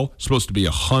you tell? It's supposed to be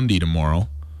 100 tomorrow.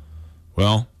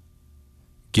 Well,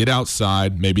 get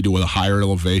outside, maybe to a higher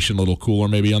elevation, a little cooler,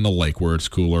 maybe on the lake where it's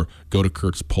cooler. Go to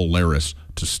Kurt's Polaris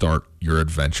to start your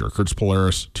adventure. Kurt's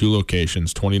Polaris, 2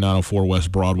 locations, 2904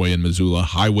 West Broadway in Missoula,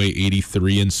 Highway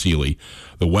 83 in Sealy.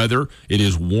 The weather, it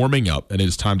is warming up, and it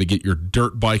is time to get your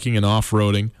dirt biking and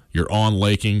off-roading, your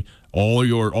on-laking,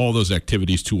 all those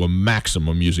activities to a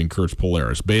maximum using Kurt's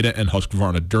Polaris. Beta and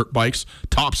Husqvarna dirt bikes,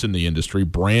 tops in the industry,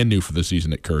 brand new for the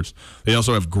season at Kurt's. They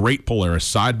also have great Polaris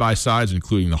side-by-sides,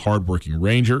 including the hard-working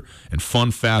Ranger and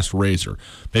Fun Fast Razor.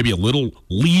 Maybe a little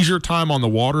leisure time on the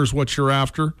water is what you're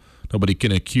after. Nobody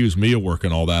can accuse me of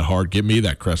working all that hard. Give me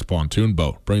that Crest pontoon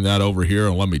boat. Bring that over here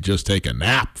and let me just take a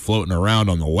nap floating around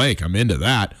on the lake. I'm into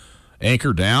that.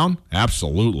 Anchor down?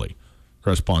 Absolutely.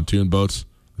 Crest pontoon boats,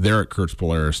 they're at Kurt's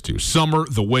Polaris too. Summer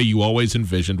the way you always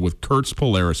envisioned with Kurt's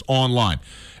Polaris online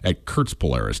at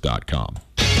kurtzpolaris.com.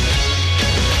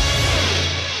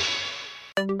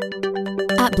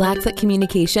 At Blackfoot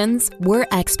Communications, we're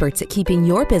experts at keeping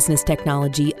your business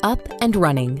technology up and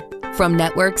running. From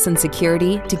networks and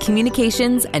security to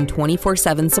communications and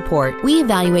 24/7 support, we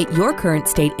evaluate your current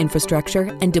state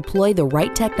infrastructure and deploy the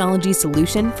right technology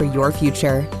solution for your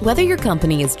future. Whether your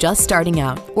company is just starting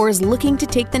out or is looking to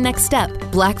take the next step,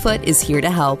 Blackfoot is here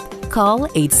to help. Call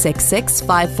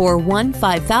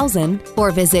 866-541-5000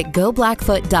 or visit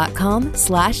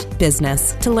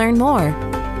goblackfoot.com/business to learn more.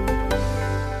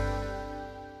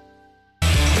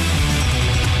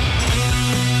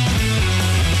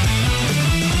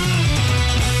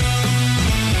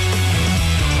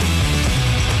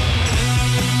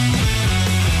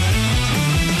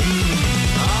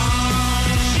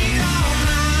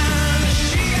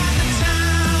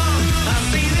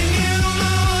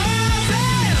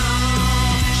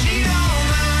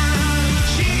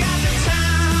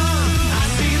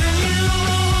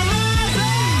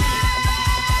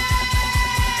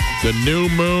 The new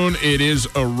moon, it is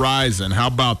arising. How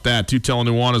about that? Tutela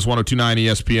Nuanez, 102.9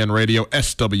 ESPN Radio,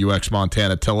 SWX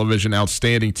Montana Television.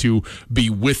 Outstanding to be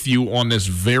with you on this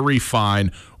very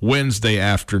fine Wednesday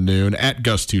afternoon at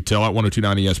Gus Tutela at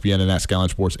 102.9 ESPN and at Skyline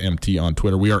Sports MT on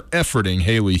Twitter. We are efforting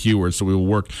Haley Heward, so we will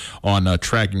work on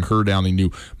tracking her down, the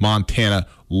new Montana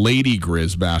Lady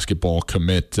Grizz basketball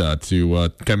commit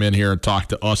to come in here and talk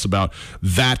to us about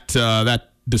that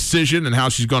decision and how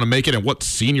she's going to make it and what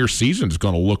senior season is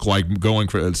going to look like going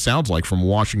for, it sounds like, from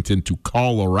Washington to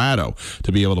Colorado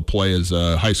to be able to play as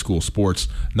high school sports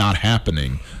not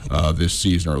happening this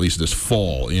season, or at least this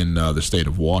fall in the state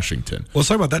of Washington. Well, let's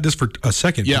talk about that just for a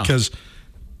second, because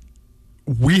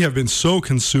we have been so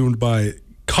consumed by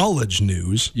college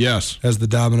news, yes, as the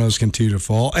dominoes continue to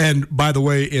fall. And by the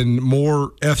way, in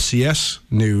more FCS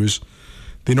news,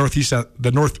 the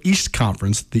Northeast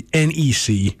Conference, the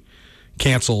NEC,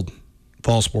 canceled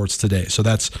fall sports today. So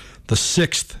that's the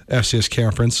 6th FCS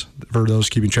conference for those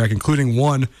keeping track, including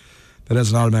one that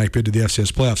has an automatic bid to the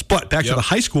FCS playoffs. But back to the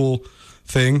high school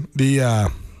thing,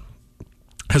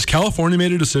 has California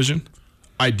made a decision?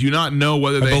 I do not know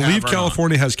whether they have. I believe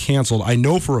California has canceled. I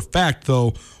know for a fact,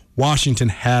 though, Washington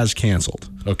has canceled.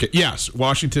 Okay. Yes,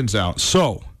 Washington's out.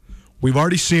 So we've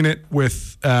already seen it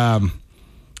with the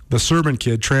Sermon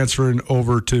kid transferring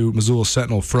over to Missoula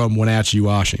Sentinel from Wenatchee,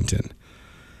 Washington.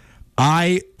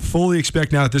 I fully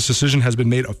expect now that this decision has been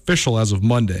made official as of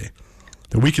Monday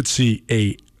that we could see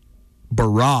a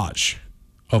barrage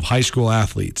of high school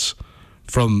athletes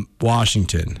from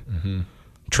Washington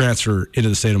transfer into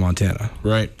the state of Montana.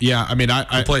 Right. Yeah. I mean,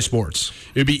 I play sports.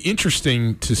 It'd be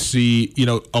interesting to see,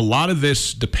 a lot of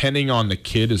this, depending on the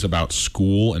kid, is about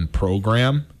school and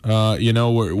program,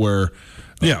 where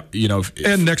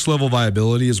and next level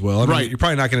viability as well. I mean, you're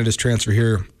probably not going to just transfer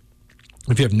here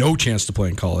if you have no chance to play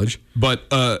in college. But,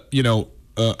 a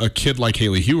kid like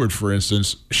Haley Heward, for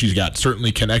instance, she's got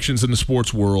certainly connections in the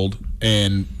sports world,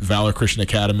 and Valor Christian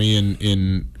Academy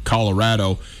in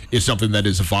Colorado is something that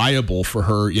is viable for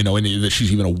her, and that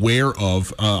she's even aware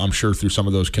of, I'm sure, through some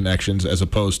of those connections, as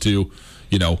opposed to,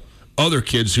 other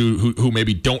kids who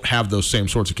maybe don't have those same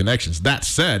sorts of connections. That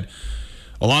said,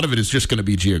 a lot of it is just going to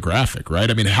be geographic,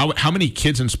 right? I mean, how many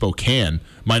kids in Spokane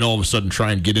might all of a sudden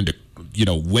try and get into,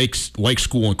 Lake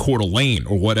School in Coeur d'Alene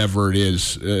or whatever it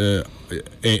is,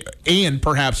 and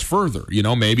perhaps further,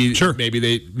 maybe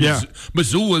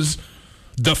Missoula's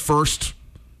the first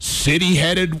city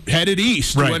headed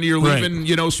east when you're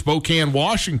leaving, Spokane,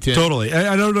 Washington. Totally.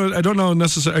 I don't know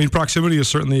necessarily. I mean, proximity is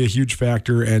certainly a huge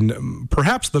factor, and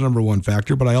perhaps the number one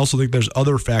factor. But I also think there's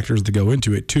other factors that go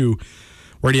into it too.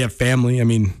 Where do you have family? I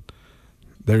mean,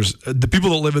 There's the people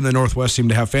that live in the Northwest seem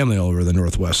to have family all over the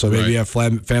Northwest. So maybe you have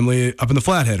family up in the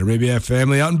Flathead, or maybe you have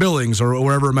family out in Billings, or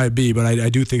wherever it might be. But I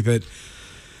do think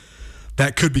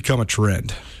that could become a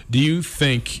trend. Do you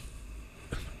think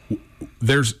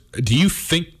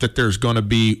that there's going to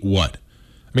be what?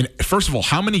 I mean, first of all,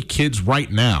 how many kids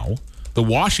right now? The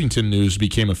Washington news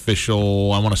became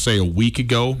official, I want to say a week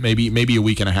ago, maybe a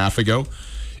week and a half ago.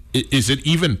 Is it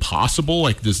even possible?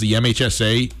 Like, does the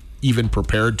MHSA even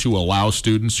prepared to allow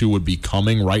students who would be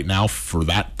coming right now for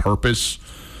that purpose,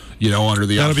 under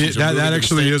the that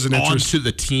actually is an interest onto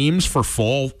the teams for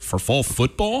fall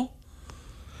football?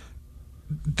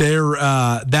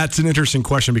 That's an interesting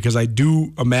question, because I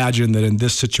do imagine that in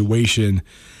this situation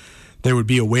there would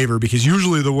be a waiver, because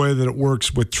usually the way that it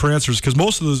works with transfers, because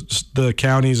most of the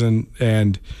counties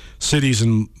and cities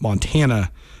in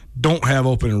Montana don't have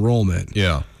open enrollment.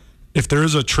 Yeah. If there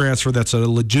is a transfer that's a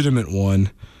legitimate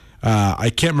one, I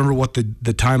can't remember what the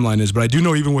timeline is, but I do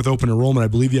know even with open enrollment, I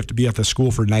believe you have to be at the school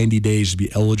for 90 days to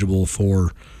be eligible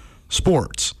for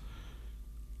sports.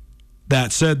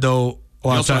 That said, though, you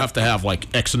also have to have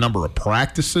like X number of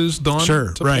practices done.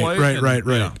 Sure, right.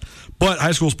 Yeah. But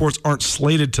high school sports aren't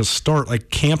slated to start,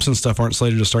 like camps and stuff aren't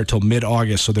slated to start till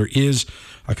mid-August, so there is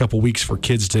a couple weeks for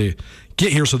kids to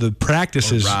get here. So the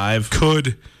practices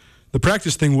the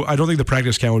practice thing, I don't think the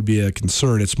practice count would be a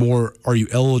concern. It's more, are you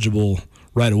eligible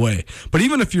right away? But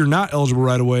even if you're not eligible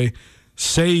right away,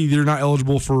 say you're not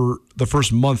eligible for the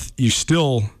first month, you're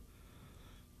going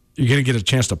to get a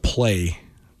chance to play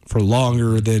for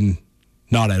longer than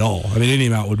not at all. I mean, any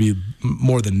amount would be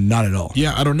more than not at all.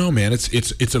 Yeah, I don't know, man.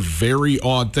 It's a very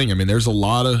odd thing. I mean, there's a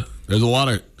lot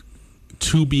of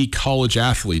to-be college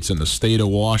athletes in the state of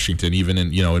Washington, even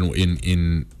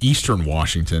in eastern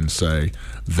Washington, say,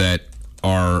 that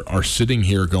are sitting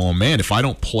here going, man, if I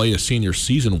don't play a senior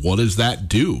season, what does that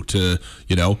do to,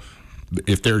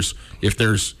 if there's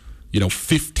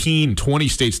 15, 20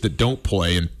 states that don't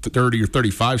play and 30 or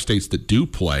 35 states that do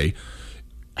play,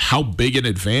 how big an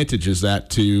advantage is that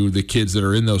to the kids that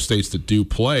are in those states that do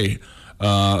play,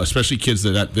 especially kids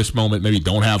that at this moment maybe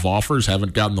don't have offers,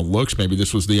 haven't gotten the looks. Maybe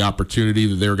this was the opportunity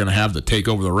that they were going to have to take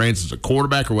over the reins as a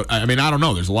quarterback or what. I mean, I don't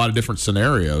know. There's a lot of different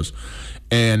scenarios.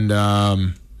 And,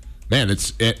 man,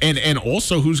 and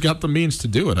also who's got the means to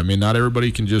do it. I mean, not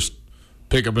everybody can just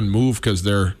pick up and move because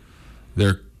their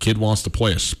kid wants to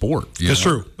play a sport. That's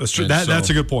true. That's true. That's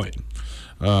a good point.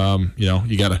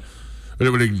 You got to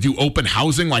do open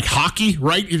housing like hockey,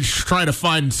 right? You're just trying to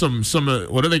find some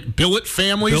what are they, billet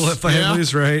families? Billet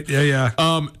families, right? Yeah.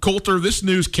 Coulter, this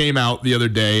news came out the other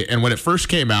day, and when it first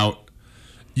came out,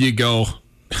 you go,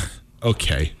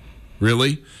 okay,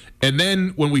 really? And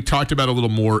then when we talked about it a little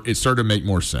more, it started to make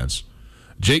more sense.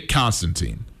 Jake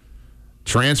Constantine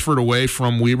transferred away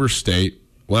from Weber State,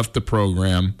 left the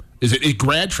program. Is it a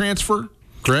grad transfer?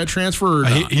 Grad transfer or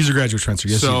not? He's a graduate transfer,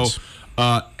 yes. So,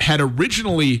 had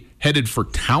originally headed for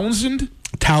Townsend.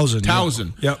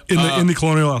 Yep. In the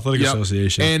Colonial Athletic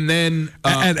Association. And then...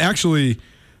 and actually,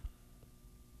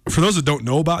 for those that don't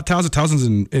know about Townsend's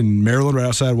in Maryland, right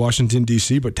outside Washington,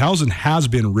 D.C., but Townsend has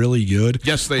been really good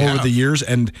over the years.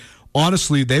 And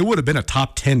honestly, they would have been a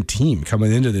top 10 team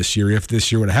coming into this year if this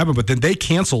year would have happened. But then they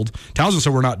canceled. Townsend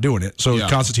said, we're not doing it. So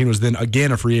Constantine was then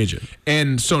again a free agent.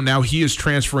 And so now he is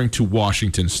transferring to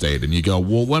Washington State. And you go,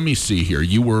 well, let me see here.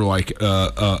 You were like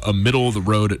a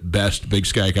middle-of-the-road at best Big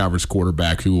Sky Conference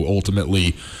quarterback who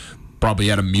ultimately probably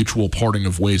had a mutual parting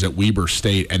of ways at Weber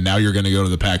State, and now you're going to go to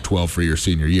the Pac-12 for your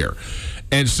senior year.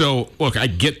 And so, look, I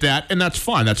get that, and that's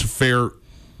fine. That's a fair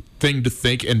thing to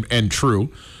think and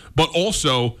true. But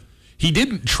also, he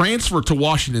didn't transfer to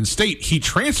Washington State. He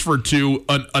transferred to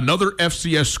another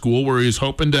FCS school where he was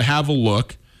hoping to have a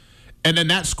look. And then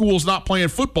that school's not playing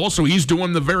football, so he's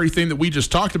doing the very thing that we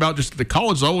just talked about just at the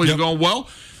college level. He's going, well,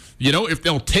 if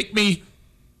they'll take me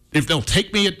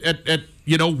at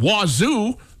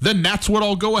Wazoo, then that's what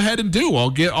I'll go ahead and do.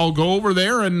 I'll go over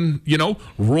there and,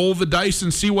 roll the dice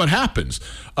and see what happens.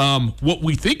 What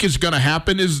we think is going to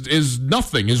happen is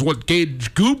nothing, is what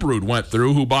Gage Gubrud went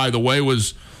through, who, by the way,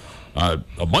 was a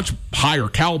much higher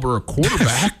caliber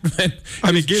quarterback than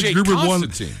Gage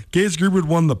Gubrud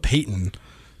won the Peyton.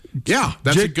 Yeah,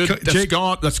 that's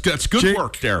good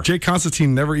work there. Jake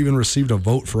Constantine never even received a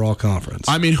vote for all conference.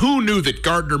 I mean, who knew that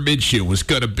Gardner Minshew was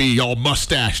going to be all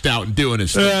mustached out and doing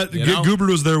his thing? Gubrud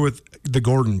was there with the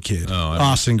Gordon kid,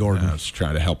 Austin Gordon. I was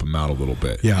trying to help him out a little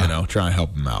bit. Yeah, trying to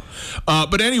help him out.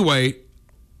 But anyway,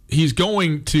 he's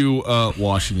going to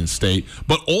Washington State.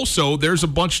 But also, there's a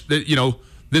bunch that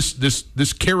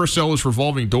this carousel, this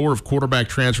revolving door of quarterback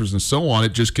transfers and so on.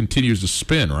 It just continues to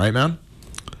spin, right, man?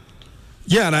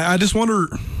 Yeah, and I just wonder,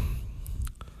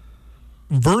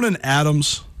 Vernon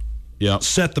Adams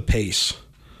set the pace.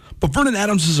 But Vernon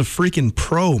Adams is a freaking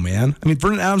pro, man. I mean,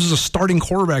 Vernon Adams is a starting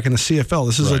quarterback in the CFL.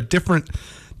 This is a different.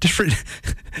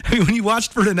 I mean, when you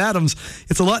watch Vernon Adams,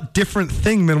 it's a lot different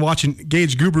thing than watching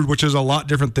Gage Gubrud, which is a lot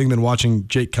different thing than watching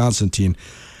Jake Constantine.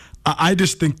 I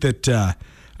just think that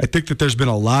there's been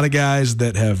a lot of guys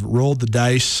that have rolled the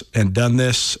dice and done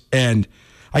this, and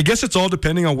I guess it's all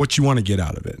depending on what you want to get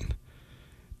out of it.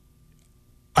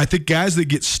 I think guys that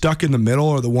get stuck in the middle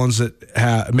are the ones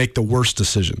that make the worst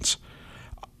decisions.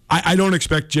 I don't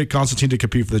expect Jake Constantine to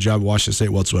compete for the job at Washington State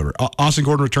whatsoever. Austin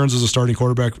Gordon returns as a starting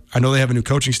quarterback. I know they have a new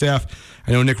coaching staff.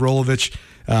 I know Nick Rolovich is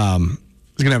going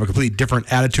to have a completely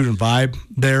different attitude and vibe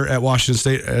there at Washington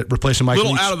State, replacing Mike Leach.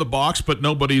 A little out of the box, but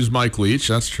nobody's Mike Leach.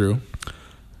 That's true.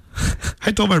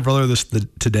 I told my brother this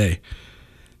today.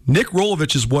 Nick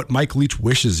Rolovich is what Mike Leach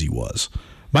wishes he was.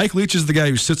 Mike Leach is the guy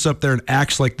who sits up there and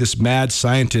acts like this mad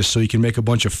scientist so he can make a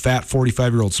bunch of fat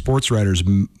 45-year-old sports writers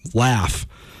laugh.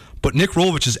 But Nick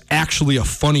Rolovich is actually a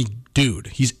funny dude.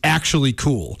 He's actually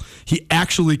cool. He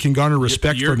actually can garner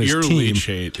respect from his team. Your Leach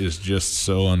hate is just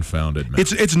so unfounded, man.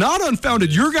 It's not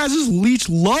unfounded. Your guys' Leach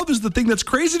love is the thing that's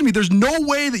crazy to me. There's no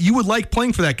way that you would like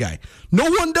playing for that guy. No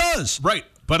one does. Right,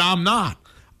 but I'm not.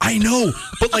 I know,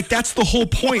 but like that's the whole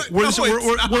point. We're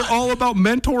all about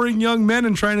mentoring young men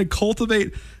and trying to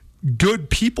cultivate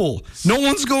good people. No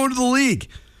one's going to the league.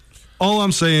 All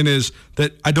I'm saying is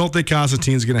that I don't think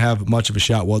Constantine's going to have much of a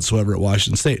shot whatsoever at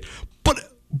Washington State.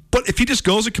 But if he just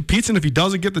goes and competes, and if he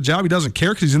doesn't get the job, he doesn't care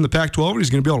because he's in the Pac-12 and he's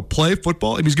going to be able to play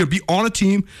football and he's going to be on a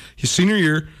team his senior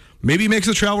year. Maybe he makes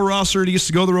the travel roster and he gets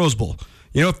to go to the Rose Bowl.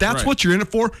 You know, if that's what you're in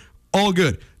it for, all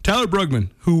good. Tyler Brugman,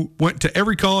 who went to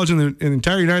every college in the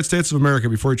entire United States of America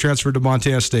before he transferred to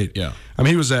Montana State. Yeah. I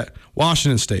mean, he was at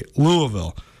Washington State,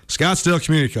 Louisville, Scottsdale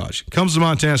Community College, comes to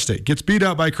Montana State, gets beat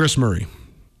out by Chris Murray.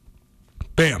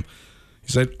 Bam.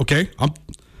 He said, okay,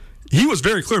 he was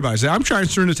very clear about it. He said, I'm trying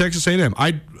to turn to Texas A&M.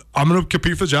 I'm going to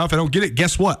compete for the job. If I don't get it,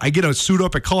 guess what? I get to suit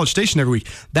up at College Station every week.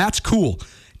 That's cool.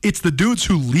 It's the dudes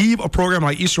who leave a program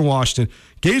like Eastern Washington.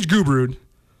 Gage Gubrud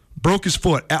broke his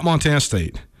foot at Montana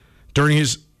State during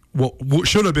his what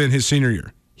should have been his senior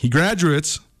year. He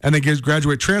graduates and then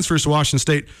transfers to Washington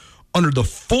State under the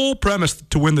full premise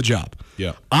to win the job.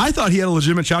 Yeah. I thought he had a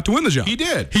legitimate shot to win the job. He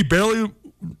did. He barely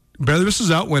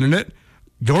misses out winning it.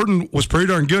 Gordon was pretty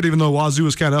darn good, even though Wazoo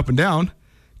was kind of up and down.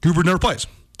 Gubrud never plays.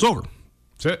 It's over.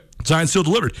 That's it. Signed, sealed,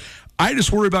 delivered. I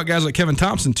just worry about guys like Kevin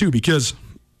Thompson, too, because,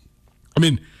 I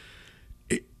mean,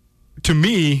 to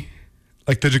me,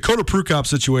 like the Dakota Prukop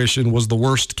situation was the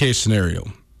worst case scenario.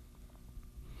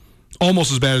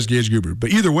 Almost as bad as Gage Gubrud. But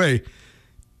either way,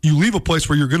 you leave a place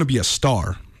where you're going to be a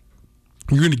star.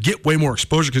 You're going to get way more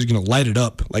exposure because you're going to light it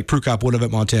up like Prukop would have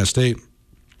at Montana State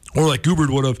or like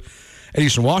Gubrud would have at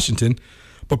Eastern Washington.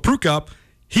 But Prukop,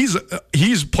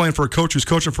 he's playing for a coach who's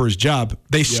coaching for his job.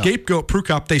 They scapegoat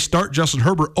Prukop. They start Justin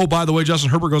Herbert. Oh, by the way, Justin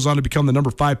Herbert goes on to become the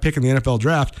number 5 pick in the NFL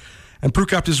draft. And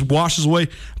Prukop just washes away.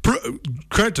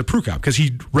 Credit to Prukop because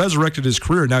he resurrected his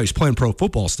career. Now he's playing pro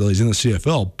football still. He's in the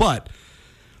CFL. But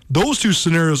those two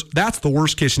scenarios, that's the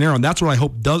worst case scenario. And that's what I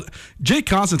hope does. Jake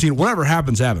Constantine, whatever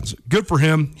happens, happens. Good for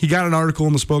him. He got an article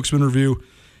in the Spokesman Review.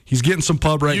 He's getting some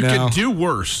pub now. You can do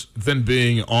worse than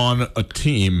being on a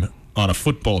team, on a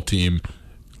football team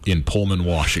in Pullman,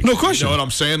 Washington. No question. You know what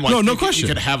I'm saying? Like, no question.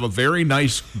 You could have a very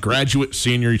nice graduate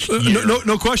senior year.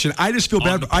 No question. I just feel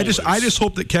bad. I just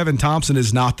hope that Kevin Thompson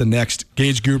is not the next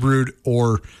Gage Gubrud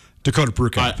or Dakota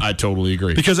Prukop. I totally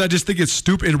agree. Because I just think it's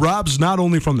stupid. It robs not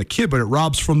only from the kid, but it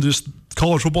robs from just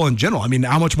college football in general. I mean,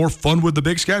 how much more fun would the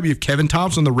Big Sky be if Kevin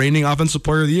Thompson, the reigning offensive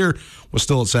player of the year, was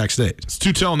still at Sac State? It's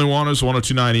Tutel Nuanez,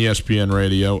 102.9 ESPN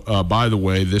Radio. By the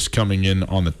way, this coming in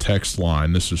on the text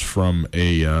line, this is from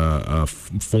a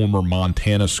former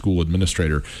Montana school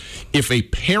administrator. If a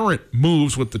parent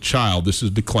moves with the child, this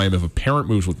is the claim, if a parent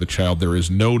moves with the child, there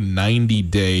is no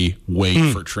 90-day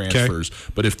wait for transfers.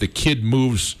 Okay. But if the kid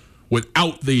moves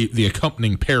without the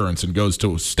accompanying parents and goes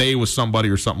to stay with somebody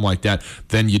or something like that,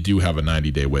 then you do have a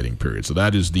 90-day waiting period. So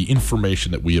that is the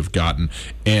information that we have gotten,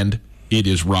 and it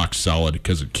is rock solid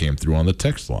because it came through on the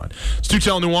text line. It's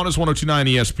Tutel Nuanez,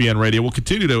 102.9 ESPN Radio. We'll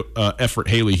continue to effort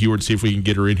Haley Heward, see if we can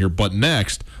get her in here. But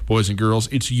next, boys and girls,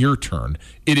 it's your turn.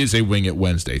 It is a Wing It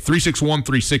Wednesday.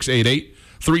 361-3688.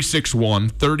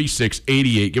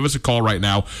 361-3688. Give us a call right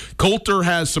now. Coulter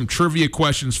has some trivia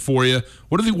questions for you.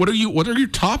 What are your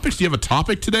topics? Do you have a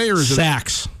topic today, or is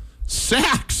Sacks?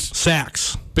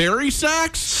 Sacks. Barry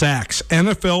sacks? Sacks.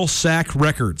 NFL sack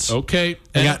records. Okay.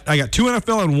 I got 2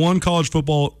 NFL and 1 college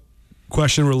football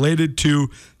question related to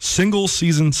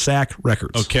single-season sack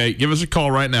records. Okay, give us a call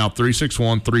right now,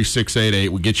 361-3688.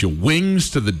 We'll get you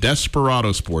wings to the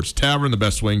Desperado Sports Tavern, the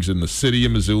best wings in the city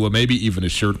of Missoula, maybe even a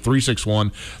shirt,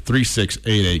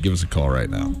 361-3688. Give us a call right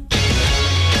now.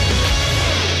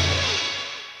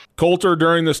 Coulter,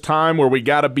 during this time where we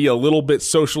got to be a little bit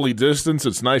socially distanced,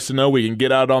 it's nice to know we can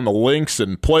get out on the links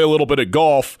and play a little bit of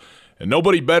golf, and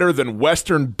nobody better than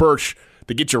Western Birch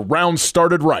to get your round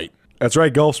started right. That's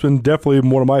right. Golf's been definitely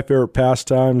one of my favorite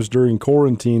pastimes during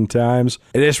quarantine times.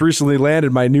 I just recently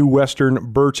landed my new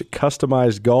Western Birch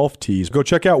customized golf tees. Go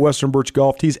check out Western Birch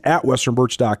golf tees at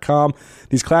westernbirch.com.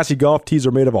 These classy golf tees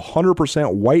are made of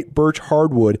 100% white birch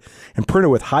hardwood and printed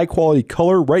with high-quality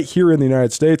color right here in the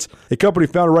United States. A company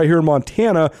founded right here in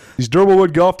Montana. These durable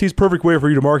wood golf tees, perfect way for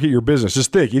you to market your business.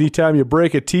 Just think, anytime you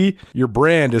break a tee, your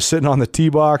brand is sitting on the tee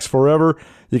box forever.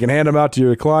 You can hand them out to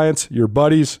your clients, your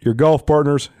buddies, your golf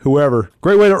partners, whoever.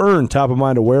 Great way to earn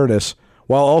top-of-mind awareness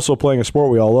while also playing a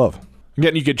sport we all love.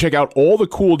 Again, you can check out all the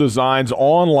cool designs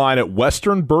online at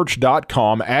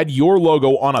westernbirch.com. Add your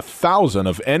logo on 1,000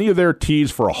 of any of their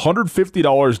tees for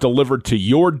 $150 delivered to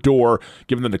your door.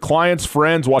 Give them to clients,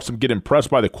 friends, watch them get impressed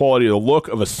by the quality of the look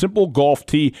of a simple golf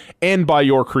tee and by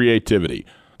your creativity.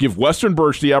 Give Western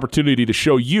Birch the opportunity to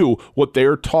show you what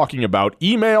they're talking about.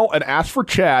 Email and ask for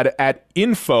Chad at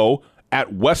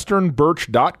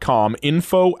info@westernbirch.com,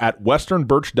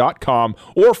 info@westernbirch.com,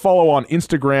 or follow on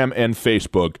Instagram and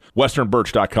Facebook,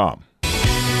 westernbirch.com.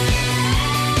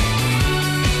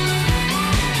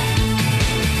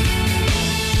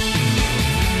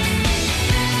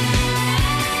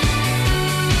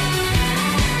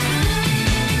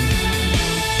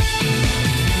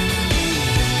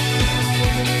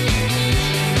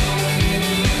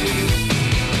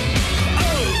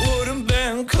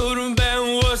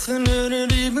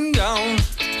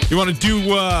 You want to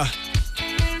do a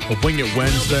Wing It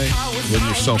Wednesday? Win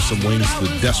yourself some wings to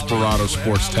the Desperado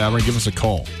Sports Tavern. Give us a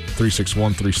call,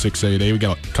 361-3688. We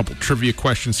got a couple trivia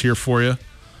questions here for you.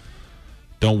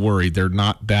 Don't worry, they're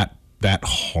not that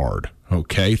hard,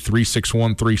 okay?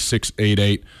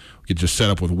 361-3688. We get you set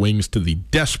up with wings to the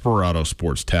Desperado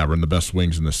Sports Tavern, the best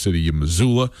wings in the city of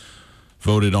Missoula,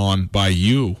 voted on by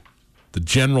you, the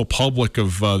general public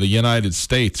of the United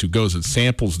States who goes and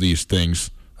samples these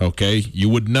things. Okay, you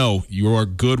would know. You are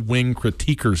good wing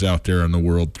critiquers out there in the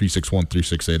world.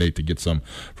 361-3688 to get some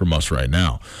from us right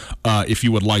now. If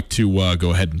you would like to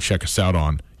go ahead and check us out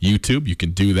on YouTube, you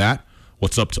can do that.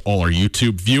 What's up to all our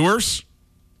YouTube viewers?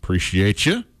 Appreciate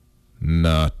you. In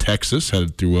Texas,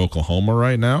 headed through Oklahoma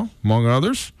right now, among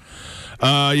others.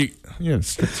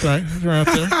 It's right. You're out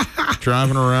there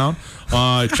driving around.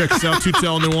 Check us out.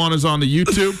 Tutel Nuanez on the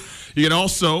YouTube. You can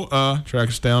also track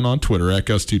us down on Twitter at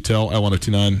GusTutel,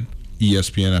 L1029,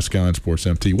 ESPN, Skyline Sports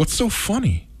MT. What's so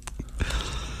funny?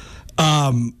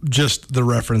 Just the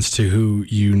reference to who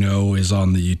you know is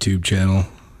on the YouTube channel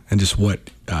and just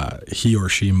what he or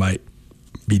she might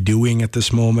be doing at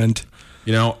this moment.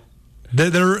 You know,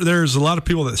 there's a lot of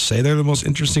people that say they're the most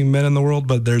interesting men in the world,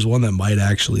 but there's one that might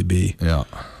actually be. Yeah.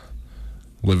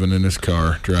 Living in his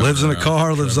car. Lives in a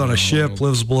car, lives on a ship,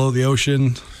 lives below the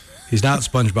ocean. He's not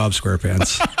SpongeBob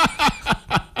SquarePants.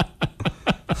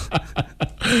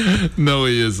 No,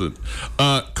 he isn't.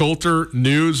 Coulter,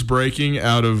 news breaking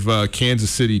out of Kansas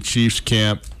City Chiefs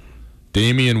camp.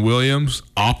 Damian Williams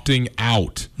opting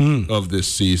out of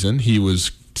this season. He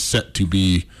was set to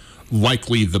be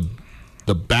likely the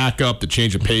backup, the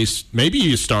change of pace,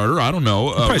 maybe a starter. I don't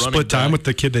know. Probably split time with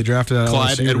the kid they drafted out of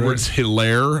Clyde LSU,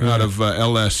 Edwards-Helaire out of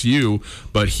LSU,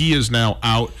 but he is now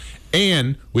out.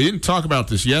 And we didn't talk about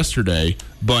this yesterday,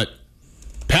 but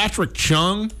Patrick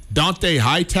Chung, Dante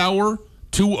Hightower,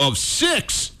 2 of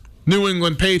 6 New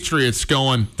England Patriots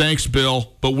going, thanks,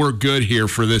 Bill, but we're good here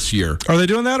for this year. Are they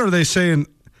doing that, or are they saying,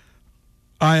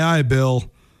 aye, Bill,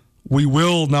 we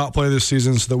will not play this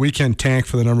season so that we can tank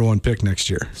for the number 1 pick next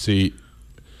year? See,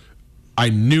 I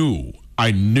knew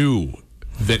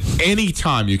that any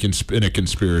time you can spin a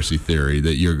conspiracy theory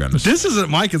that you're going to... This isn't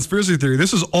my conspiracy theory.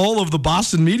 This is all of the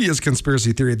Boston media's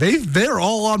conspiracy theory. They're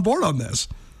all on board on this.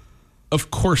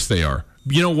 Of course they are.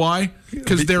 You know why?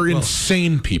 Because they're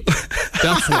insane people.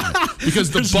 That's why. Because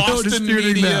the Boston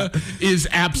media is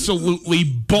absolutely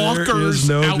bonkers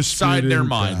outside their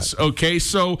minds. That. Okay,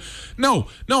 so no,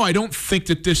 I don't think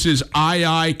that this is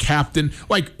aye, Captain.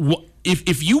 Like,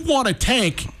 if you want to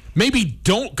tank, maybe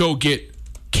don't go get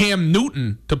Cam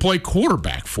Newton to play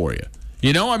quarterback for you.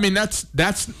 You know, I mean, that's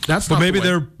not. But maybe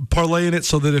they're parlaying it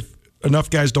so that if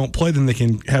enough guys don't play, then they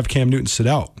can have Cam Newton sit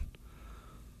out.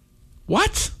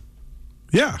 What?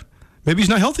 Yeah. Maybe he's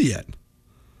not healthy yet.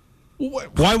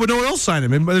 Why would no one else sign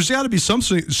him? And there's got to be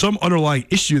some underlying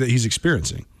issue that he's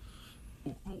experiencing.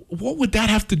 What would that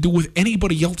have to do with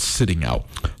anybody else sitting out?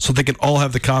 So they can all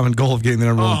have the common goal of getting the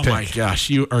number one pick. Oh, my gosh.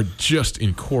 You are just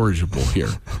incorrigible here.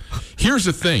 Here's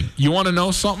the thing. You want to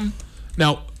know something?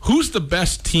 Now, who's the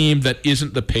best team that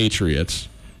isn't the Patriots,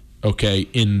 okay,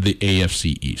 in the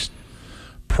AFC East?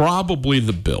 Probably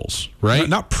the Bills, right?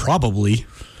 Not probably.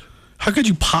 How could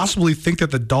you possibly think that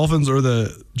the Dolphins or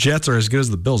the Jets are as good as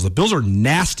the Bills? The Bills are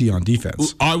nasty on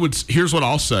defense. Here's what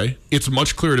I'll say. It's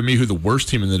much clearer to me who the worst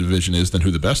team in the division is than who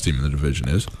the best team in the division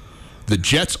is. The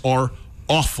Jets are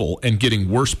awful and getting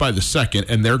worse by the second,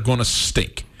 and they're going to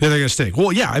stink. Yeah, they're going to stink.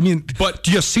 Well, yeah, I mean, but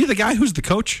do you see the guy who's the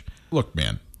coach? Look,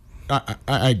 man,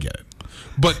 I get it.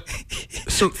 But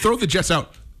so throw the Jets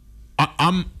out.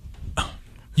 I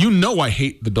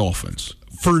hate the Dolphins.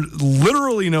 For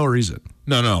literally no reason.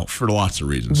 No, for lots of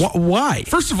reasons. Why?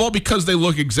 First of all, because they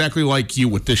look exactly like you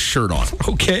with this shirt on.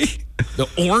 Okay. The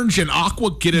orange and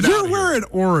aqua, get it out of here. You're wearing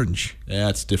orange. Yeah,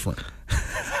 it's different.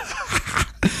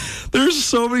 There's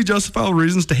so many justifiable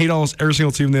reasons to hate almost every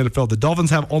single team in the NFL. The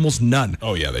Dolphins have almost none.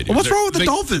 Oh, yeah, they do. Well, what's wrong with the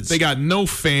Dolphins? They got no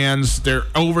fans. They're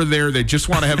over there. They just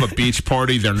want to have a beach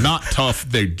party. They're not tough.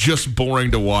 They're just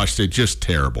boring to watch. They're just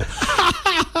terrible.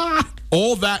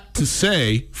 All that to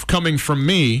say, coming from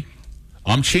me,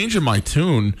 I'm changing my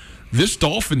tune. This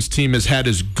Dolphins team has had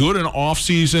as good an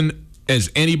offseason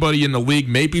as anybody in the league,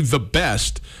 maybe the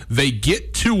best. They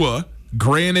get Tua.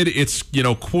 Granted, it's,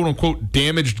 quote unquote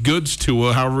damaged goods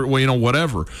Tua, however,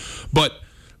 whatever. But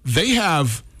they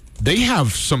have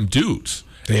some dudes.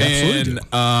 They absolutely do.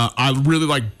 I really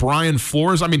like Brian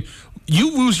Flores. I mean,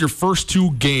 you lose your first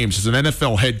two games as an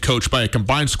NFL head coach by a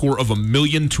combined score of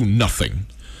 1,000,000 to nothing.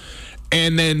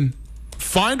 And then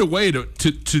find a way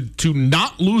to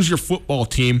not lose your football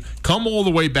team, come all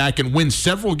the way back and win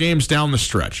several games down the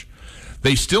stretch.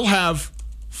 They still have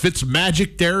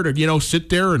Fitzmagic there to sit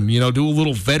there and do a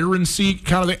little veterancy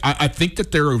kind of thing. I think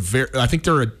that they're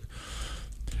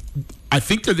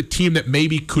the team that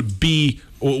maybe could be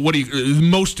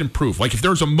most improved. Like if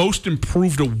there's a most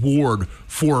improved award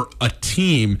for a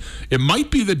team, it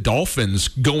might be the Dolphins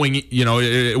going,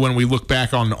 when we look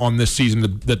back on this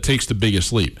season that takes the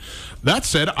biggest leap. That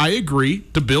said, I agree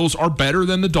the Bills are better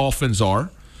than the Dolphins are,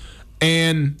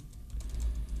 and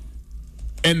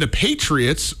the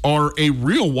Patriots are a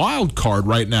real wild card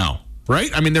right now,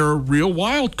 right? I mean, they're a real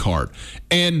wild card.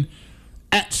 And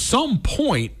at some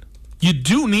point, you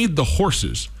do need the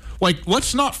horses. Like,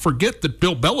 let's not forget that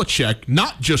Bill Belichick,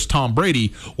 not just Tom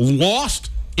Brady, lost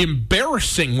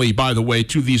embarrassingly, by the way,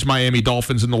 to these Miami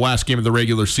Dolphins in the last game of the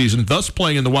regular season, thus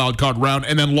playing in the wild card round,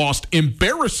 and then lost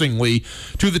embarrassingly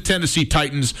to the Tennessee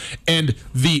Titans. And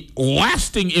the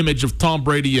lasting image of Tom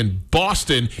Brady in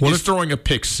Boston is throwing a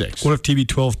pick six. What if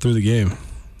TB12 threw the game?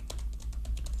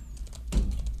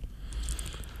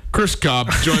 Chris Cobb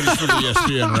joins us for the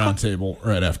ESPN Roundtable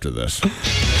right after this.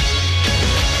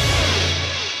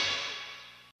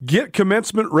 Get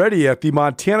commencement ready at the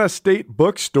Montana State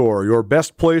Bookstore, your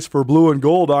best place for blue and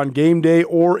gold on game day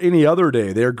or any other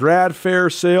day. Their grad fair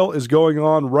sale is going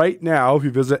on right now if you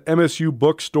visit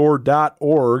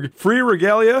msubookstore.org. Free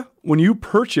regalia when you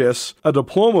purchase a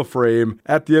diploma frame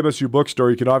at the MSU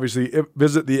Bookstore. You can obviously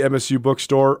visit the MSU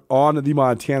Bookstore on the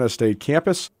Montana State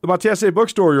campus. The Montana State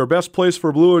Bookstore, your best place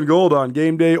for blue and gold on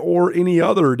game day or any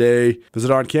other day. Visit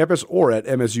on campus or at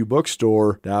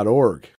msubookstore.org.